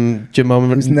name-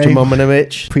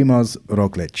 Jimomanovic. Primoz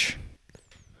Roglic.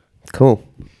 Cool.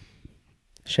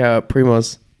 Shout out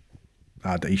Primoz.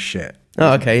 He's shit.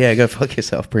 Oh, okay, yeah, go fuck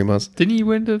yourself, Primoz. didn't he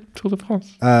win the Tour de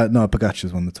France? No,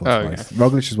 Pogačar's won the Tour Oh, twice. okay.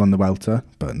 Roglic has won the Welter,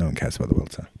 but no one cares about the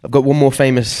Welter. I've got one more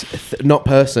famous, not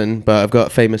person, but I've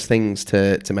got famous things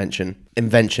to mention.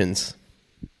 Inventions.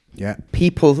 Yeah.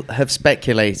 People have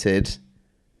speculated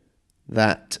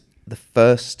that the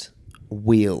first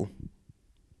wheel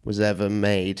was ever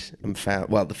made and found.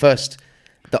 Well,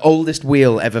 the oldest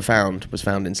wheel ever found was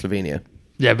found in Slovenia.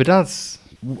 Yeah, but that's...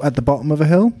 At the bottom of a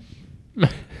hill?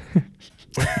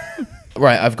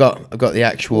 Right, I've got the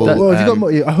actual. Well, have you got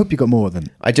more? I hope you got more than.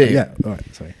 I do. Yeah. All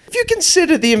right. Sorry. If you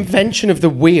consider the invention of the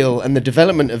wheel and the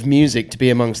development of music to be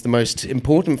amongst the most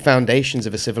important foundations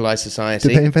of a civilized society,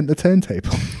 Did they invent the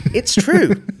turntable? it's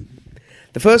true.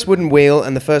 The first wooden wheel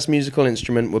and the first musical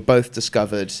instrument were both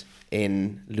discovered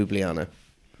in Ljubljana.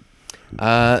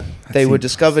 They were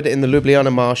discovered in the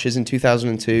Ljubljana marshes in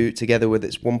 2002, together with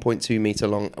its 1.2 meter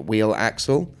long wheel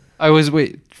axle.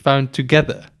 Found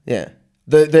together. Yeah.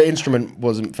 The instrument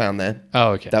wasn't found there.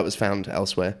 Oh, okay. That was found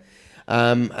elsewhere.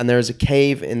 And there is a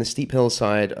cave in the steep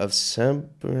hillside of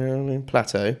Sabrelia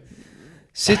Plateau,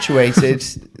 situated...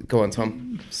 Go on,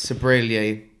 Tom.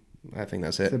 Sabrelia. I think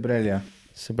that's it.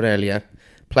 Sabrelia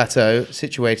Plateau,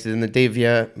 situated in the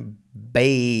Divya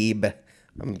Babe.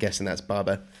 I'm guessing that's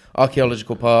Baba.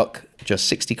 Archaeological park, just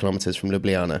 60 kilometers from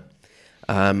Ljubljana.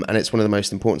 And it's one of the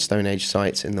most important Stone Age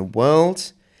sites in the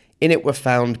world. In it were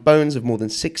found bones of more than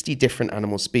 60 different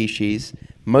animal species.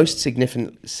 Most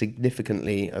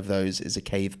significantly of those is a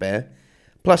cave bear,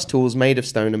 plus tools made of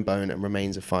stone and bone and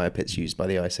remains of fire pits used by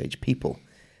the Ice Age people.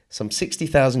 Some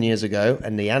 60,000 years ago,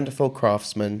 a Neanderthal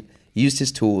craftsman used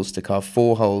his tools to carve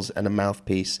 4 holes and a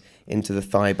mouthpiece into the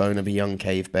thigh bone of a young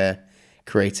cave bear,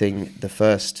 creating the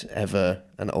first ever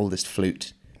and oldest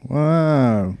flute.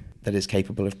 Wow. That is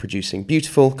capable of producing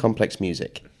beautiful, complex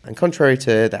music. And contrary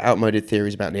to the outmoded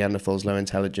theories about Neanderthals low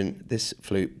intelligent, this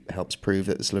flute helps prove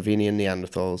that the Slovenian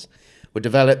Neanderthals were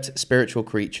developed spiritual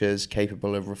creatures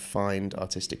capable of refined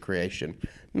artistic creation.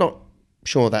 Not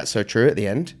sure that's so true at the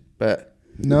end, but...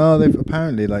 No, they've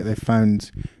apparently, they found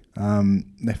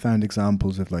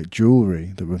examples of,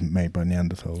 jewellery that were made by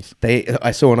Neanderthals.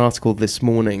 I saw an article this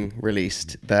morning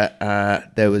released that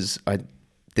there was... I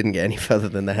didn't get any further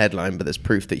than the headline, but there's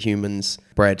proof that humans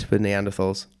bred with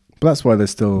Neanderthals. But that's why there's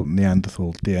still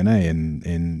Neanderthal DNA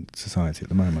in society at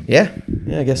the moment. Yeah,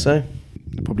 I guess so.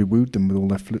 They probably wooed them with all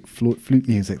their flute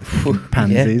music,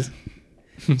 pansies.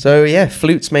 Yeah. So,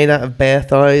 flutes made out of bear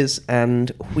thighs and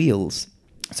wheels.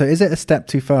 So is it a step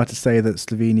too far to say that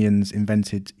Slovenians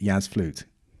invented Jazz flute?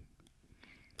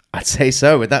 I'd say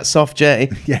so, with that soft J.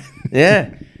 Yeah.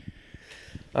 Yeah.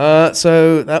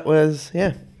 So that was,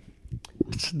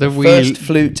 The first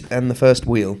flute and the first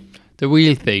wheel. The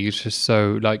wheel thing is just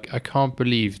so, I can't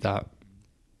believe that.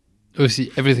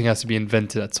 Obviously, everything has to be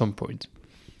invented at some point.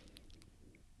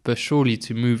 But surely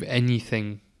to move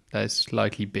anything that is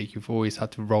slightly big, you've always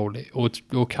had to roll it or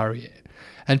carry it.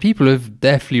 And people have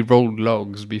definitely rolled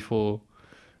logs before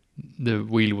the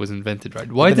wheel was invented,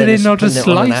 right? Why did they not just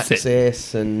slice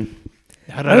it? And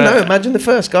I don't know. Imagine the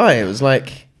first guy. It was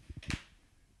like,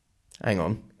 hang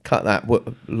on, cut that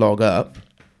log up.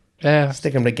 Yeah.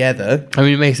 Stick them together. I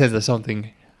mean, it makes sense that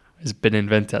something has been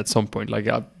invented at some point like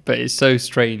that, but it's so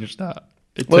strange that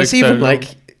it took it's even so long.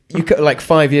 you could,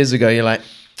 5 years ago, you're like,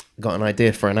 got an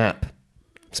idea for an app.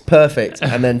 It's perfect.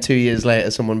 And then 2 years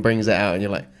later, someone brings it out and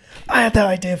you're like, I had that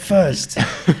idea first. Do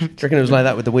you reckon it was like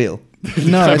that with the wheel?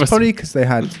 No, it's probably because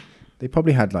they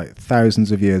probably had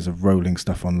thousands of years of rolling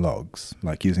stuff on logs,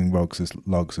 using logs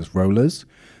as rollers,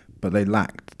 but they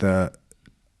lacked the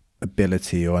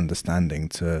ability or understanding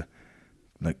to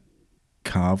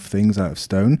carve things out of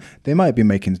stone. They might be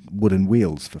making wooden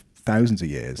wheels for thousands of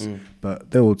years,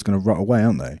 but they're all just going to rot away,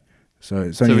 aren't they? So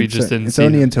it's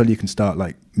only until you can start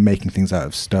making things out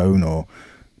of stone or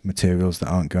materials that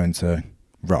aren't going to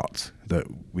rot that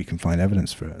we can find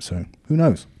evidence for it. So who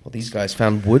knows? Well, these guys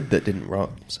found wood that didn't rot.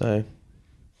 So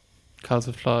was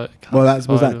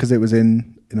that because it was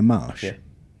in a marsh? Yeah.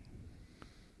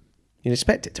 You'd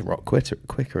expect it to rot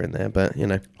quicker in there, but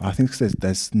I think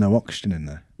there's no oxygen in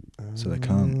there, so they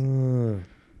can't.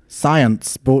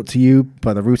 Science brought to you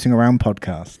by the Rooting Around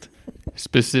podcast.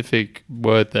 Specific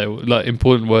word there,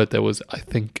 important word there was, I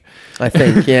think.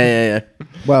 Yeah.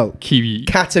 Well, kiwi.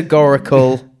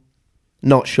 Categorical,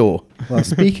 not sure. Well,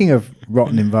 speaking of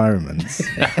rotten environments,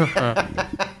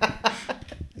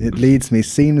 it leads me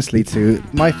seamlessly to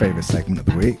my favourite segment of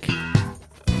the week.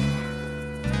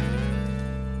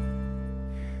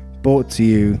 Brought to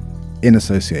you in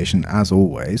association, as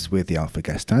always, with the Alpha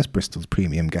Guest House, Bristol's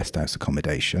premium guest house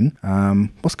accommodation.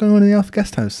 What's going on in the Alpha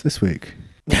Guest House this week?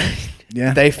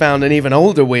 Yeah, they found an even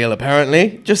older wheel,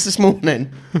 apparently, just this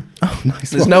morning. Oh,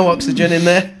 nice. There's no oxygen in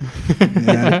there.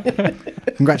 Yeah.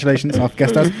 Congratulations, Alpha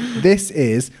Guest House. This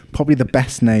is probably the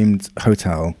best named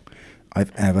hotel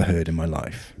I've ever heard in my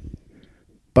life.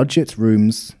 Budget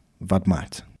rooms,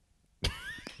 Vadmat.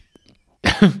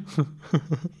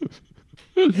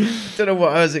 Don't know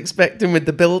what I was expecting with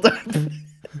the build-up.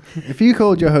 If you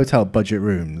called your hotel Budget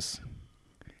Rooms,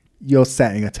 you're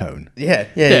setting a tone. Yeah,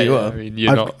 you are. I mean,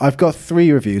 you're not. I've got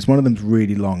 3 reviews. One of them's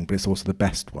really long, but it's also the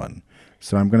best one.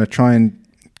 So I'm going to try and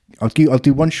I'll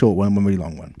do one short one, one really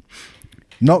long one.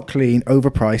 Not clean,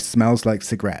 overpriced, smells like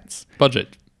cigarettes.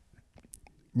 Budget.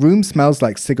 Room smells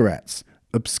like cigarettes.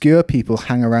 Obscure people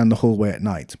hang around the hallway at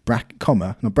night.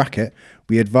 Bracket.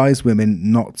 We advise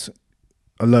women not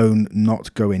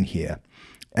go in here.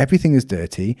 Everything is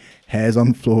dirty. Hairs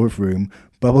on the floor of room.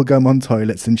 Bubblegum on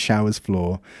toilets and showers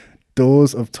floor.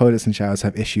 Doors of toilets and showers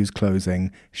have issues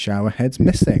closing. Shower heads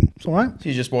missing. It's all right. So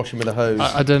you just wash them with a hose.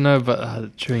 I don't know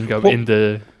about chewing gum in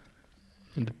the.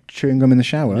 Chewing gum in the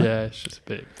shower. Yeah, it's just a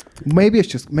bit. Maybe it's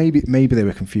just maybe they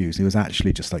were confused. It was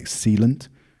actually just like sealant.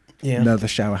 Yeah. No, the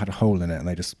shower had a hole in it, and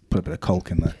they just put a bit of caulk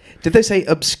in there. Did they say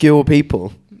obscure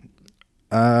people?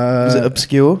 Was it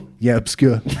obscure? Yeah,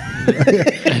 obscure.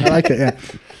 I like it. Yeah.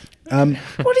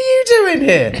 What are you doing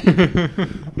here?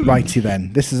 Righty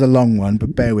then. This is a long one,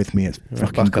 but bear with me. It's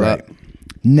fucking buckle great. up.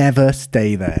 Never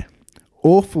stay there.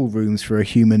 Awful rooms for a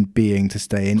human being to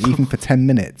stay in, even for 10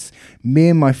 minutes. Me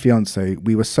and my fiance,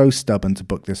 we were so stubborn to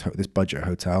book this budget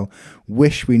hotel.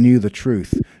 Wish we knew the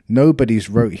truth. Nobody's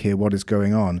wrote here what is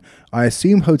going on. I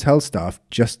assume hotel staff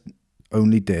just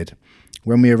only did.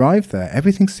 When we arrived there,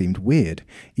 everything seemed weird.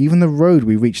 Even the road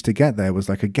we reached to get there was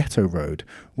like a ghetto road.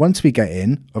 Once we get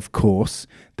in, of course,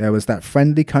 there was that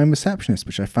friendly, kind receptionist,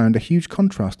 which I found a huge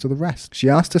contrast to the rest. She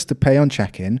asked us to pay on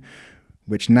check-in,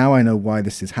 which now I know why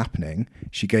this is happening.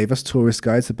 She gave us tourist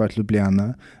guides about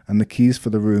Ljubljana and the keys for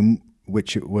the room,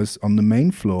 which it was on the main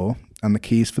floor, and the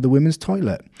keys for the women's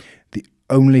toilet.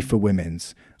 Only for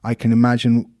women's. I can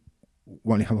imagine...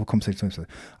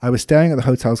 I was staring at the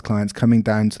hotel's clients coming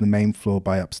down to the main floor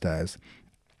by upstairs.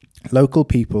 Local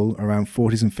people around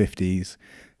 40s and 50s,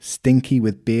 stinky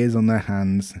with beers on their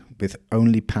hands, with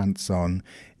only pants on.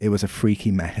 It was a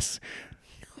freaky mess.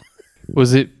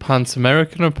 Was it pants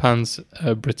American or pants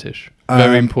British?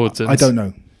 Very important. I don't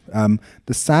know.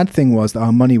 The sad thing was that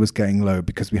our money was getting low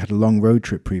because we had a long road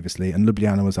trip previously, and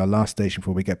Ljubljana was our last station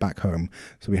before we get back home,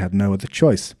 so we had no other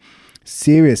choice.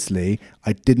 Seriously,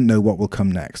 I didn't know what will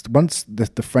come next. Once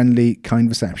the friendly, kind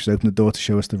receptionist opened the door to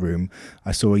show us the room,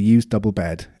 I saw a used double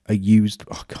bed.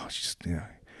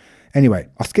 Anyway,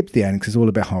 I'll skip to the end because it's all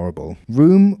a bit horrible.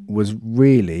 Room was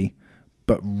really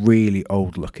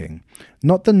old looking.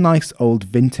 Not the nice old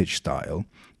vintage style.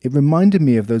 It reminded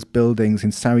me of those buildings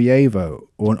in Sarajevo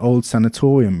or an old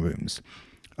sanatorium rooms.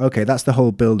 Okay, that's the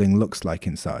whole building looks like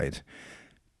inside.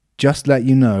 Just let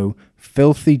you know,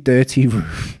 filthy, dirty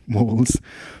walls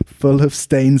full of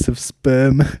stains of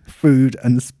sperm, food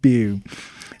and spew.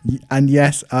 And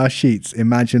yes, our sheets,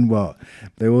 imagine what.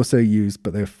 They're also used,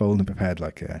 but they're folded and prepared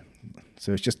like a...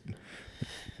 So it's just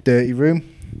a dirty room.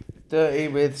 Dirty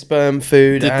with sperm,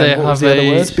 food, Did and they what was have the other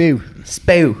a- word? Spew.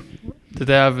 Spew. Did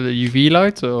they have a UV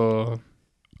light or?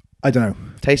 I don't know.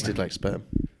 Tasted like sperm.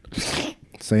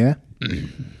 So yeah.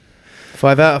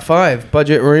 5 out of 5.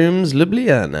 Budget rooms,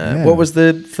 Ljubljana. Yeah. What was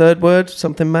the third word?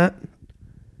 Something, Matt?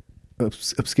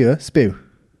 Obscure. Spew.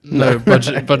 No,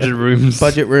 budget rooms.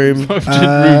 Budget room. Budget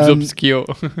rooms obscure.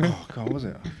 Oh God, what was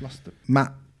it? I've lost it.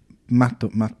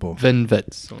 Matbo.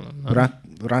 Venvets. Rat.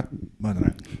 I don't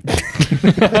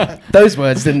know. Those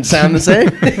words didn't sound the same.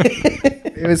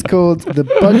 It was called the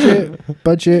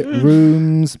budget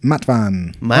rooms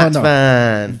Matvan.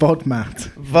 Matvan. Vodmat.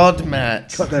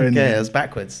 Vodmat. Got there in Okay, there. it was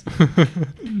backwards.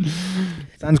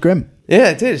 Sounds grim. Yeah,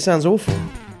 it did. It sounds awful.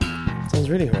 Sounds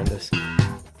really horrendous.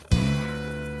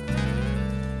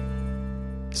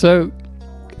 So,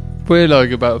 we're like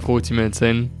about 40 minutes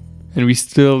in, and we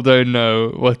still don't know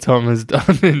what Tom has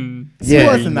done in... It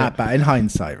wasn't that bad in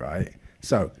hindsight, right?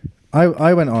 So,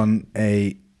 I went on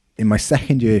in my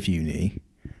second year of uni,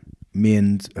 me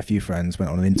and a few friends went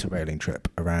on an interrailing trip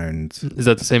around... Is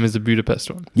that the same as the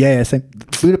Budapest one? Yeah, same.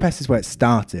 Budapest is where it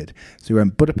started. So we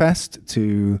went Budapest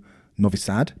to Novi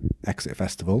Sad, Exit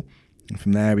Festival. And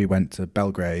from there we went to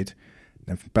Belgrade.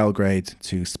 Then from Belgrade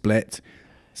to Split.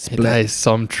 That is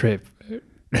some trip.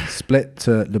 Split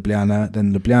to Ljubljana.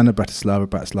 Then Ljubljana,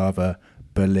 Bratislava,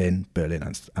 Berlin,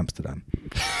 Amsterdam.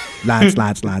 Lads.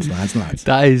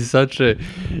 That is such a...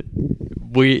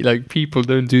 like, people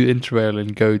don't do Interrail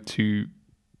and go to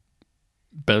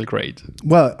Belgrade.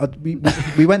 Well, we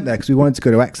went there because we wanted to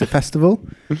go to Exit Festival.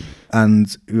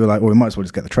 And we were like, well, we might as well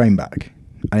just get the train back.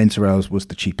 And Interrail was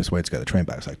the cheapest way to get the train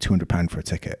back. It's like £200 for a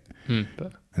ticket. And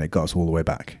it got us all the way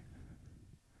back.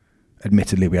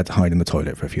 Admittedly, we had to hide in the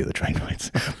toilet for a few of the train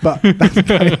rides. But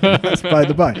that's by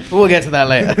the by. We'll get to that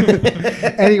later.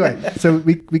 Anyway, so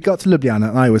we got to Ljubljana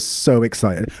and I was so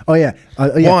excited. Oh, yeah.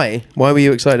 Why? Why were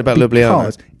you excited about Ljubljana?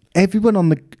 Because everyone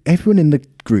in the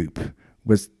group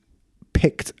was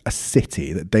picked a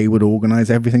city that they would organise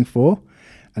everything for,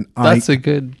 and That's a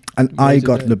good. I way to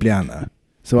got do it. Ljubljana.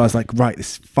 So I was like, right,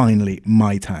 this is finally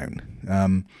my town.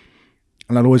 And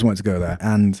I'd always wanted to go there.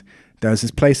 And there's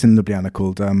this place in Ljubljana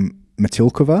called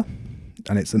Metilkova,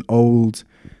 and it's an old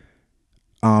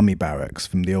army barracks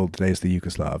from the old days of the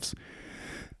Yugoslavs.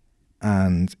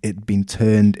 And it'd been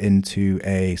turned into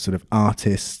a sort of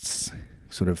artists'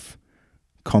 sort of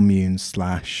commune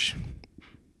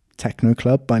 / techno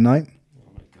club by night.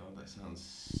 Oh my god, that sounds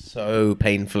so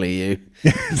painfully you.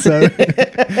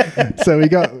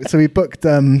 so we booked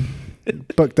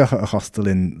a hostel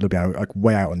in Ljubljana, like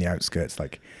way out on the outskirts.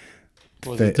 Like,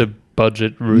 Was it a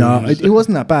budget room? no, it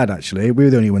wasn't that bad actually. We were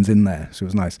the only ones in there, so it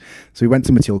was nice. So we went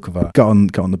to Metilkova, got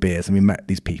on the beers, and we met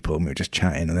these people, and we were just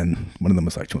chatting. And then one of them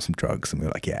was like, "Do you want some drugs?" And we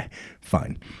were like, "Yeah,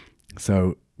 fine."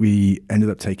 So we ended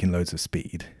up taking loads of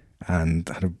speed and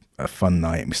had a fun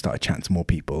night. And we started chatting to more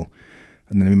people,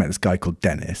 and then we met this guy called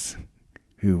Dennis,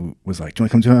 who was like, "Do you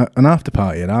want to come to an after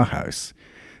party at our house?"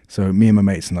 So me and my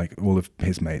mates and like all of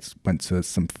his mates went to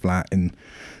some flat in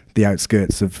the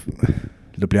outskirts of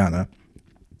Ljubljana.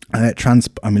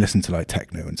 And we listened to like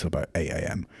techno until about 8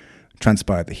 a.m.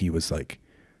 Transpired that he was like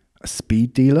a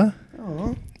speed dealer.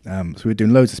 Oh. So we were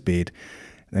doing loads of speed.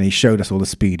 And he showed us all the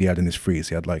speed he had in his freeze.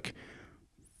 He had like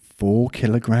 4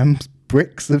 kilograms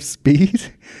bricks of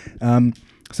speed.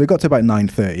 So it got to about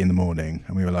 9:30 in the morning,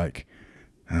 and we were like,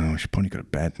 "Oh, we should probably go to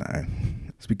bed now."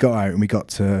 So we got out and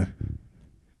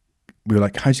we were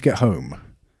like, "How'd you get home?"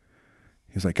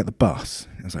 He was like, "Get the bus."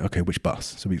 I was like, "Okay, which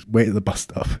bus?" So we waited at the bus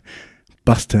stop.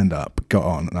 Bus turned up, got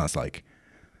on, and I was like,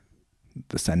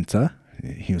 "The centre?"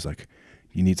 He was like,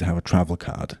 "You need to have a travel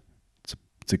card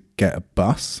to get a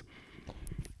bus."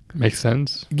 Makes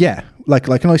sense. Yeah, like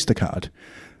an Oyster card.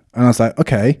 And I was like,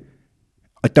 "Okay,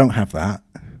 I don't have that.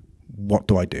 What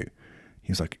do I do?"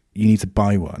 He was like, "You need to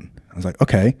buy one." I was like,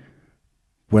 "Okay,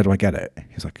 where do I get it?"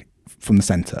 He was like, "From the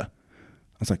centre."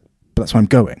 I was like, "But that's where I'm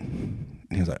going."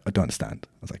 And he was like, "I don't understand."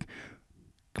 I was like,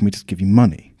 "Can we just give you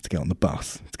money to get on the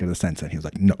bus to go to the centre?" And he was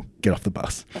like, "No, get off the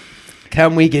bus."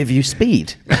 Can we give you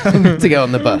speed to get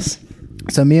on the bus?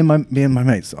 So me and my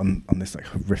mates on this like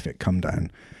horrific come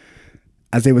down,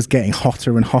 as it was getting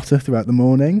hotter and hotter throughout the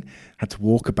morning, had to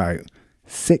walk about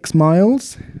 6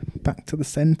 miles back to the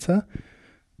centre.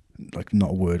 Like not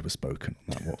a word was spoken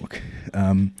on that walk.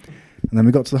 And then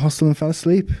we got to the hostel and fell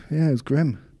asleep. Yeah, it was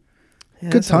grim. Yeah,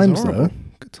 Good that sounds times horrible. though.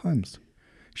 Good times.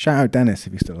 Shout out Dennis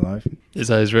if he's still alive. Is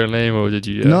that his real name, or did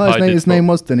you? No, hide his it name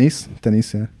for- was Denise.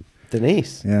 Denise, yeah.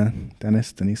 Denise. Yeah,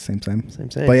 Dennis, same. Same.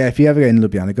 But yeah, if you ever get in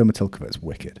Ljubljana, go Metilkova, it's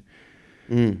wicked.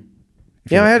 Mm.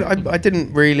 If Yeah, you- I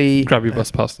didn't really Grab your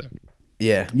bus pass there.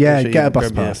 Yeah. Yeah, Make sure get you a bus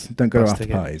grab your pass. Don't go to bus after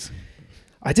ticket. parties.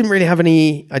 I didn't really have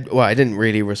any. I didn't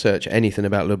really research anything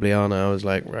about Ljubljana. I was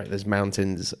like, right, there's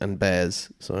mountains and bears,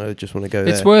 so I just want to go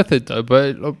there. It's worth it though,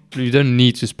 but you don't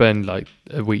need to spend like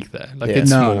a week there. Like Yeah. it's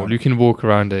No, small. no. You can walk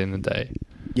around it in a day.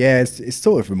 Yeah, it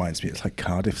sort of reminds me. It's like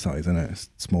Cardiff size, isn't it? It's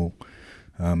small.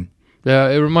 Yeah,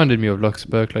 it reminded me of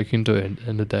Luxembourg. Like you can do it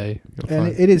in a day. You're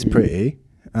And fine. it is pretty.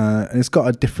 And it's got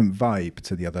a different vibe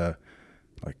to the other.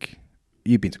 Like,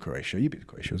 you've been to Croatia. You've been to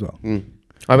Croatia as well. Mm.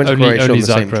 I went to only Croatia on the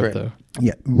same Zagreb trip. though.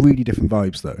 Yeah, really different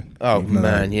vibes though. Oh Even though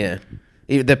man, yeah.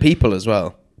 The people as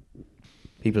well.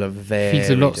 People are very Feels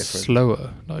a lot different.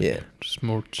 slower. Like Yeah. just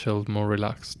more chilled, more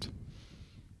relaxed,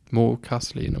 more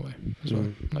castly in a way as well.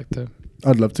 Like the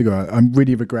I'd love to go out. I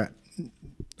really regret.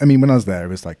 I mean, when I was there, it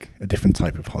was like a different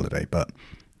type of holiday, but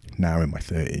now in my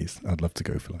 30s, I'd love to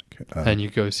go for like. and you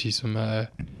go see some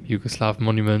Yugoslav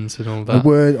monuments and all I'd that.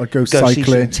 go Go see some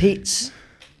cycling. tits.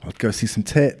 I'd go see some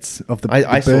tits of the. I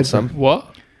the saw birds. some.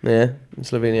 What? Yeah, in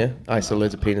Slovenia. I saw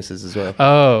loads of penises as well.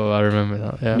 Oh, I remember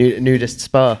that. Yeah, Nudist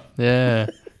spa. yeah.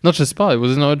 Not just spa.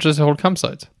 Was it not just a whole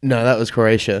campsite? No, that was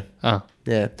Croatia. Ah,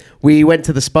 Yeah. We went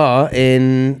to the spa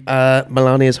in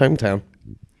Melania's hometown.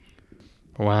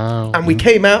 wow. And we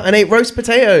came out and ate roast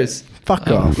potatoes. Fuck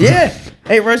Oh. off. Yeah.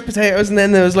 Ate roast potatoes, and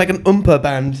then there was like an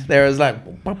band. There was like...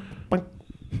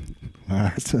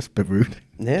 That's a bit rude.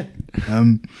 Yeah.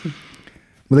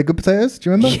 Were they good potatoes? Do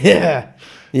you remember? Yeah.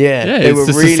 Yeah. Yeah, They it's were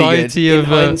the really society good. of, In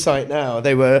hindsight now,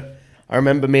 they were... I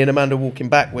remember me and Amanda walking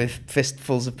back with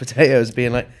fistfuls of potatoes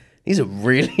being like, these are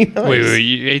really nice. Wait,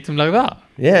 you ate them like that?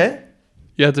 Yeah.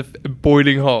 You had the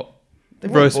boiling hot They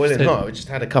weren't roast boiling potato. hot. We just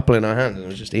had a couple in our hands and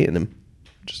was just eating them.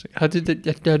 Interesting. How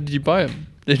did you buy them?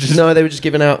 They just No, they were just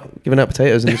giving out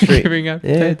potatoes in the street. giving out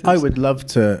Yeah. potatoes. I would love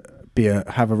to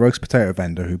have a roast potato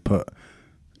vendor who put,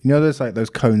 there's like those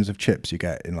cones of chips you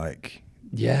get in like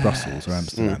Yes. Brussels or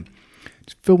Amsterdam.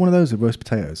 Just fill one of those with roast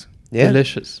potatoes. Yeah.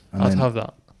 Delicious. And I'd then- have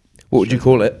that. What would you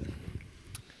call it?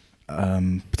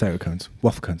 Potato cones,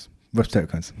 waffle cones. Roast potato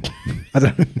cones. I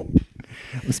don't.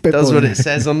 Does what it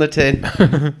says on the tin.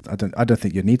 I don't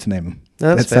think you'd need to name them.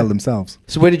 No, They'd sell themselves.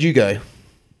 So where did you go?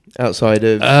 Outside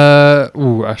of...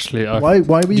 Actually, Why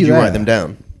were you did you there? write them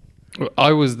down?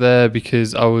 I was there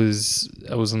because I was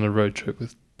on a road trip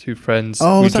with 2 friends.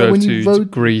 Oh, we was that when you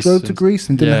Greece. drove to Greece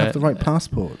and didn't have the right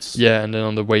passports? Yeah, and then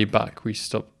on the way back, we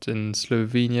stopped in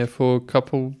Slovenia for a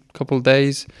couple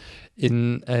days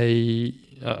in a...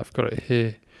 I've got it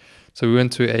here. So we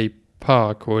went to a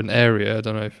park or an area, I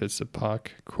don't know if it's a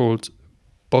park, called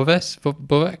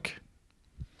Bovec.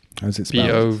 How's it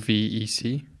spelled?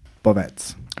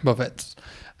 Bovec. Bovets.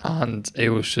 And it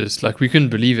was just like, we couldn't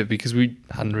believe it because we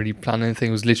hadn't really planned anything.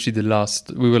 It was literally the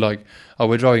last, we were like, oh,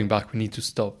 we're driving back, we need to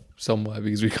stop somewhere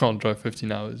because we can't drive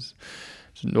 15 hours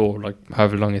or like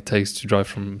however long it takes to drive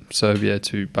from Serbia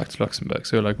to back to Luxembourg.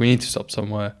 So like, we need to stop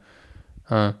somewhere.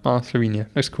 Slovenia,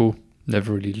 that's cool.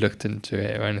 Never really looked into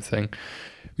it or anything.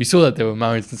 We saw that there were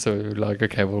mountains, so we were like,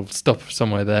 okay, we'll stop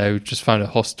somewhere there. We just found a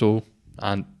hostel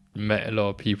and met a lot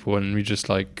of people, and we just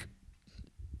like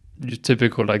your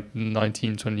typical like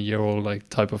 19, 20-year-old like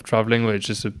type of traveling, where it's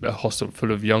just a hostel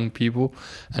full of young people,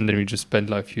 and then we just spent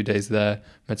like a few days there,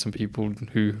 met some people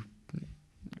who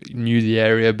knew the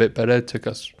area a bit better, took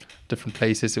us different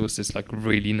places. It was this like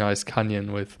really nice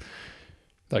canyon with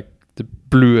like the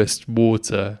bluest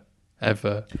water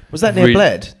ever. Was that near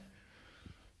Bled?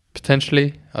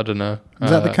 Potentially, I don't know. Is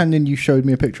that the canyon you showed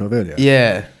me a picture of earlier?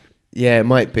 Yeah, it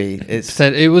might be.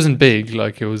 It wasn't big,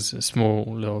 like it was a small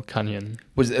little canyon.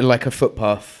 Was it like a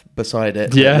footpath beside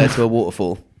it? Yeah, that led to a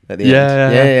waterfall at the end.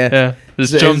 Yeah.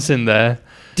 There's So jumps in there.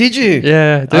 Did you?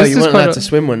 Yeah. Oh, you weren't allowed to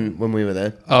swim when we were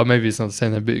there. Oh, maybe it's not the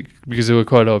same there because there were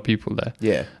quite a lot of people there.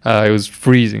 Yeah. It was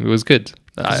freezing. It was good.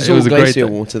 It was a glacier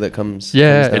great water that comes.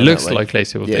 Yeah, comes it down looks that way. like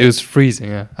glacier water. Yeah. It was freezing.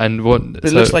 Yeah, and But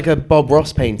it looks like a Bob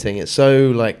Ross painting. It's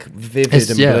so like vivid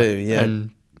and blue. Yeah,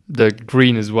 and the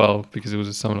green as well, because it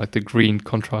was something like the green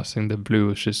contrasting the blue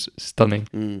was just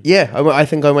stunning. Yeah, I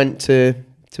think I went to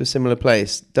a similar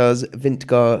place. Does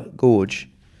Vintgar Gorge?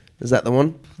 Is that the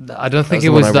one? I don't think it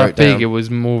was that big. It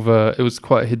was more of a. It was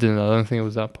quite hidden. I don't think it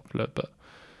was that popular, but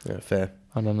yeah, fair.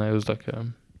 I don't know. It was like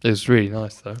it was really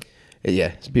nice though. Yeah,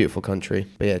 it's a beautiful country.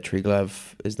 But yeah,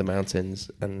 Triglav is the mountains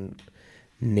and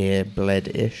near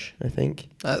Bled-ish, I think.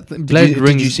 Did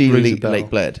you see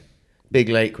Lake Bled? Big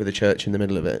lake with a church in the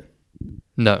middle of it.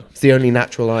 No, it's the only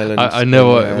natural island. I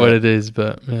know what it is,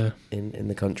 but yeah, in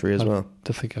the country as well. I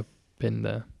don't think I've been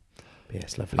there. But yeah,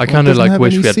 it's lovely. I kind of like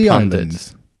wish we had planned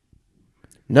it.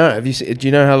 No, have you? Do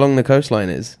you know how long the coastline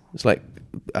is? It's like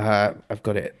I've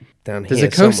got it down here.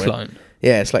 There's a coastline. Somewhere.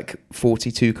 Yeah, it's like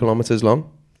 42 kilometers long.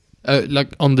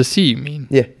 Like on the sea, you mean?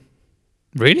 Yeah.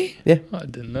 Really? Yeah. I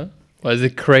didn't know. Why is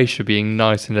it Croatia being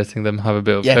nice and letting them have a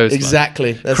bit of coastline?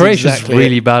 Exactly. Croatia's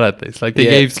really bad at this. Like they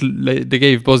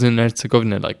gave Bosnia and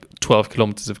Herzegovina like 12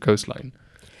 kilometers of coastline.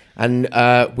 And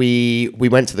we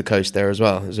went to the coast there as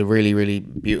well. It was a really, really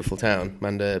beautiful town.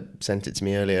 Amanda sent it to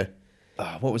me earlier.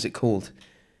 What was it called?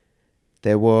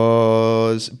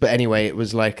 But anyway, it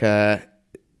was like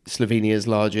Slovenia's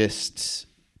largest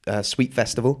sweet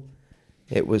festival.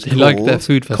 It was called like their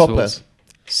food festivals.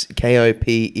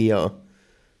 Koper.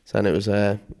 So and it was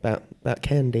about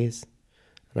candies.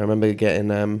 And I remember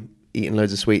eating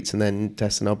loads of sweets and then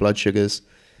testing our blood sugars.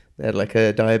 They had like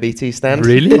a diabetes stand.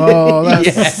 Really? Oh,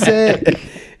 that's sick.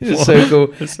 It was so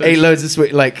cool. Ate loads of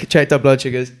sweets, like checked our blood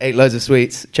sugars, ate loads of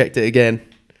sweets, checked it again.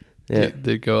 Yeah. Did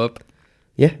it go up?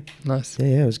 Yeah. Nice.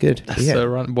 Yeah, it was good.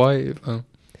 So why?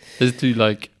 Is it to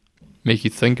like make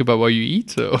you think about what you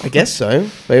eat? Or? I guess so,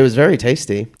 but it was very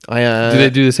tasty. Do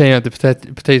they do the same at the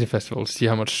potato festival to see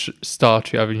how much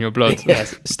starch you have in your blood?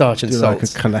 Yes, starch and salt. Like a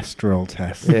cholesterol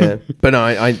test. Yeah, but no,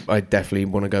 I definitely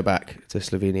want to go back to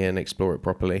Slovenia and explore it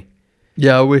properly.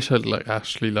 Yeah, I wish I'd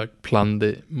actually planned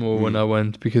it more when I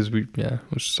went, because it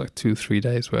was just like 2-3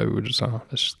 days where we were just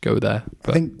let's just go there.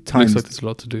 But I think looks like there's a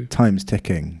lot to do. Time's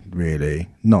ticking, really.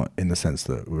 Not in the sense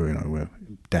that we're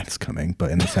death's coming,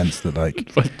 but in the sense that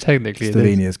well, technically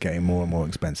Slovenia's getting more and more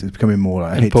expensive. It's becoming more.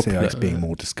 I hate to say it's being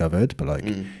more discovered, but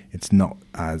it's not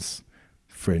as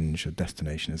fringe a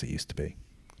destination as it used to be.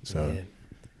 So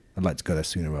I'd like to go there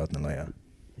sooner rather than later.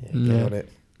 Yeah, got it.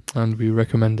 And we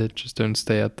recommend it. Just don't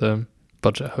stay at the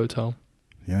budget hotel.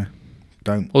 Yeah,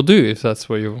 don't. Or do if that's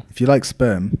where you. If you like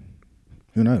sperm,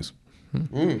 who knows?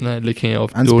 No, licking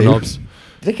off And doorknobs.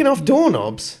 Licking off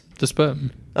doorknobs. The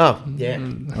sperm. Oh yeah.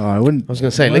 Oh, I wouldn't. I was going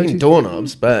to say licking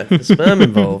doorknobs, but the sperm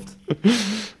involved.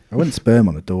 I wouldn't sperm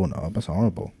on a doorknob. That's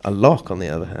horrible. A lock, on the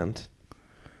other hand.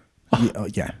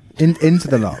 Yeah. Into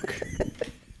the lock.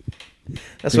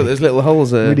 That's what those little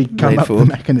holes are really come made up for. the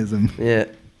mechanism. Yeah.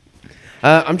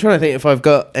 I'm trying to think if I've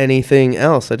got anything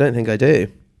else. I don't think I do.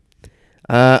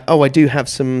 I do have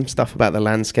some stuff about the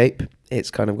landscape.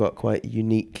 It's kind of got quite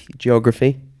unique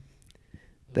geography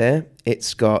there.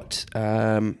 It's got,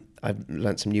 I've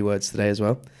learnt some new words today as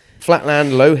well.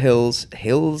 Flatland, low hills,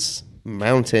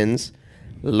 mountains,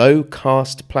 low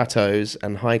karst plateaus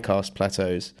and high karst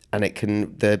plateaus. And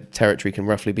the territory can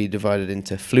roughly be divided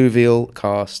into fluvial,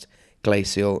 karst,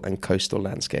 glacial and coastal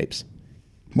landscapes.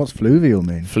 What's fluvial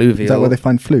mean? Fluvial. Is that where they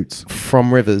find flutes?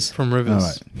 From rivers. From rivers. All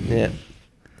right. Yeah.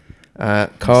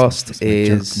 Karst That's my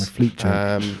is flute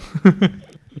joke.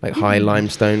 like high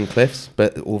limestone cliffs,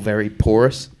 but all very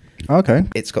porous. Okay.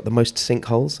 It's got the most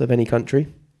sinkholes of any country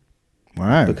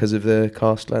Wow. because of the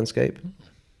karst landscape.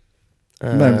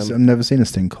 I've never seen a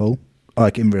sinkhole.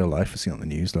 Like in real life, I've seen it on the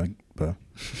news, but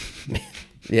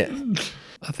Yeah.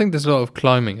 I think there's a lot of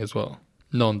climbing as well.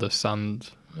 Not on the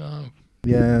sand.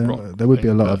 yeah, Rock there would be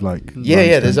a thing, lot but- of like.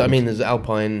 Yeah. limestone. There's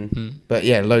alpine, but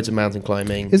yeah, loads of mountain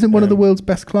climbing. Isn't one of the world's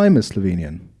best climbers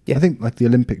Slovenian? Yeah. I think like the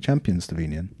Olympic champion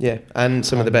Slovenian. Yeah, and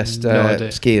some of the best No idea.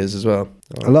 skiers as well.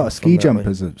 A lot of ski From that way.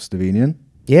 jumpers are Slovenian.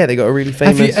 Yeah, they got a really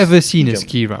famous. Have you ever seen a jump.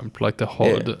 ski ramp like the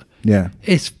Hod? Yeah. Yeah.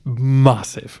 It's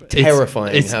massive.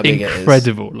 Terrifying It's how big it is.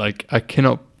 incredible. Like I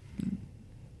cannot.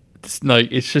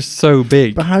 It's just so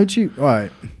big. But how'd you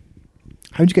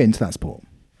get into that sport?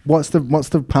 What's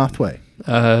the pathway?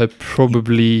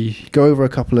 Probably, Go over a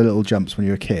couple of little jumps when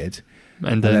you're a kid, and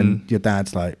and then, then your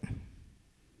dad's like,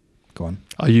 "Go on."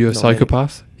 are you a Not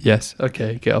psychopath? Yes.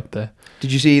 Okay, get up there.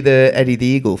 Did you see the Eddie the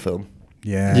Eagle film?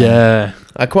 Yeah. Yeah,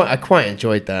 I quite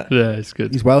enjoyed that. yeah, it's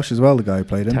good. He's Welsh as well. The guy who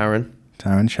played him.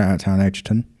 Taron. Shout out Taron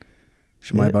Egerton.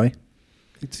 Shemai Yeah. boy.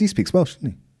 He speaks Welsh,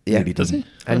 doesn't he? Yeah. Maybe Does he?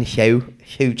 And Hugh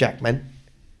Jackman.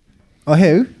 Oh,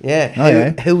 who? Yeah. Oh,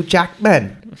 yeah. Hugh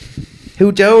Jackman.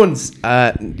 Hugh Jones.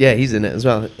 Yeah, he's in it as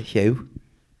well. Hugh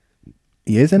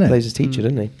He is, isn't it? plays his teacher,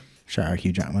 doesn't he? Shout out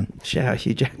Hugh Jackman. Shout out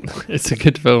Hugh Jackman. It's a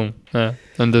good film. Yeah,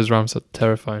 and those ramps are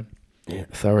terrifying. Yeah,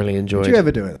 thoroughly enjoyed. Did you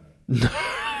ever do it?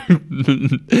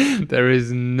 There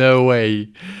is no way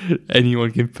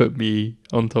anyone can put me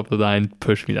on top of that and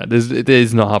push me down. It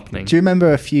is not happening. Do you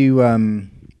remember a few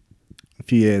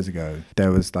years ago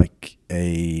there was like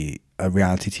a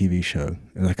reality TV show,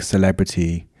 like a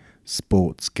celebrity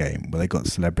sports game where they got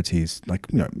celebrities, like,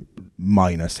 you know,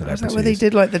 minor Was celebrities. that where they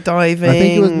did like the diving? I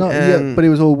think it was not, yeah, but it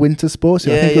was all winter sports.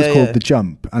 I Yeah, think it was yeah, called yeah. The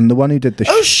Jump, and the one who did the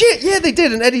Oh shit! Yeah, they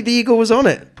did, and Eddie the Eagle was on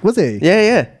it. was he?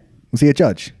 Yeah. Was he a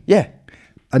judge? Yeah.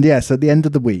 And yes, at the end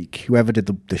of the week, whoever did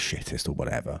the shittest or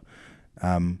whatever,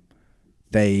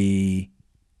 they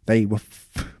were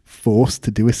forced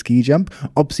to do a ski jump,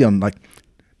 obviously on like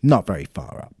not very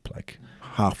far up, like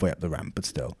halfway up the ramp, but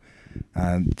still,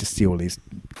 and just see all these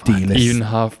D-list Even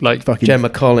half like fucking Gemma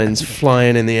Collins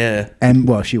flying in the air.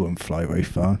 well, she wouldn't fly very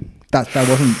far. That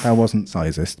wasn't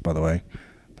sizist, by the way.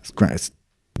 That's great. It's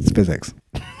physics.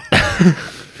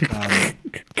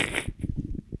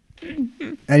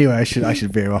 Anyway, I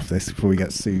should veer off this before we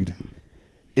get sued.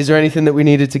 Is there anything that we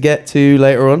needed to get to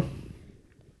later on?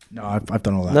 No, I've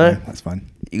done all that. No? now. That's fine.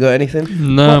 You got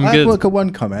anything? no, Well, I'm I good. look at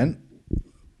one comment.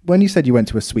 When you said you went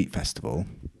to a sweet festival,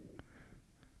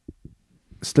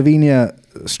 Slovenia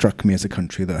struck me as a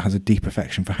country that has a deep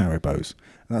affection for Haribos.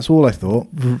 And that's all I thought.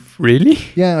 Really?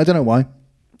 Yeah, I don't know why.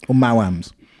 Or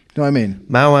Mawams. You know what I mean?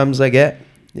 Mawams I get.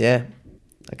 Yeah.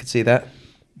 I could see that.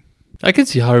 I can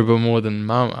see Haribo more than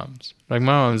Mawams. Like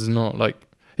Mawams is not like,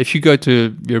 if you go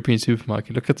to a European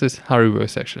supermarket, look at this Haribo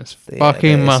section. It's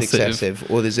fucking it's massive.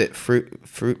 excessive. Or is it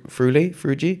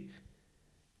Fruji?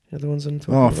 The other ones I'm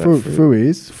talking Oh, about.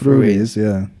 Fruies,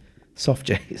 yeah. Soft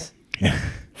J's. Yeah.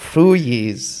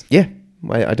 Fruies. Yeah.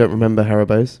 I don't remember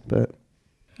Haribos, but...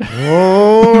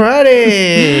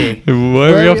 Alrighty.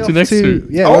 Where are we off to next week?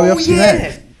 Yeah, where are we Oh, off to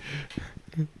next?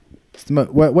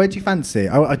 Where do you fancy?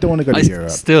 I don't want to go to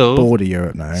Europe. Still Bored of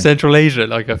Europe now. Central Asia,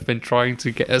 like I've been trying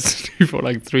to get us to for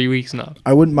like 3 weeks now.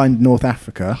 I wouldn't mind North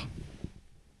Africa.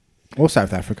 Or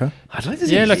South Africa. I'd like to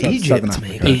Yeah, see like Egypt, Southern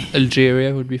maybe.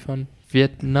 Algeria would be fun.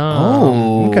 Vietnam.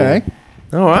 Oh. Okay.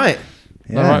 All right.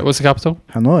 Yeah. All right, what's the capital?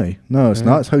 Hanoi. No, it's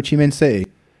not. It's Ho Chi Minh City.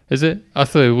 Is it? I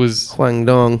thought it was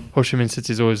Guangdong. Ho Chi Minh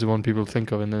City is always the one people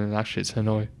think of, and then actually it's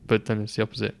Hanoi. But then it's the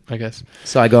opposite, I guess.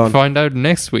 Saigon. Find out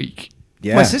next week.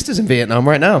 Yeah. My sister's in Vietnam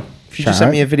right now. She Shout just sent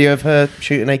out. me a video of her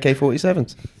shooting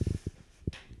AK-47s.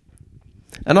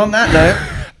 And on that note,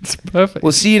 It's perfect.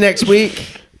 we'll see you next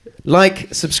week.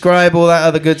 Like, subscribe, all that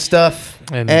other good stuff.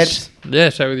 And Ed, yeah,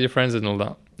 share with your friends and all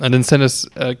that. And then send us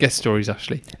guest stories,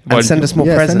 actually. and send us more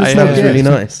Yeah, send presents. us That more was really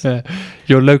gifts. nice.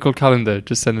 Your local calendar,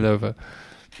 just send it over.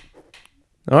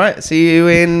 All right, see you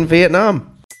in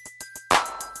Vietnam.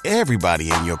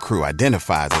 Everybody in your crew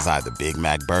identifies as either Big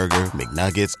Mac Burger,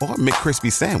 McNuggets, or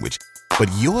McCrispy Sandwich. But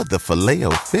you're the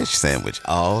Filet-O-Fish Sandwich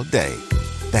all day.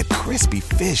 That crispy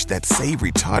fish, that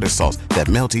savory tartar sauce, that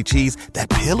melty cheese, that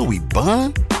pillowy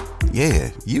bun.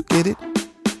 Yeah, you get it.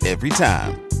 Every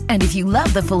time. And if you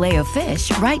love the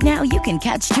Filet-O-Fish, right now you can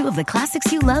catch two of the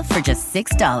classics you love for just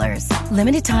 $6.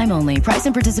 Limited time only. Price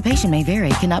and participation may vary.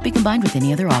 Cannot be combined with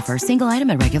any other offer. Single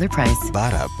item at regular price.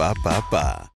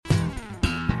 Ba-da-ba-ba-ba.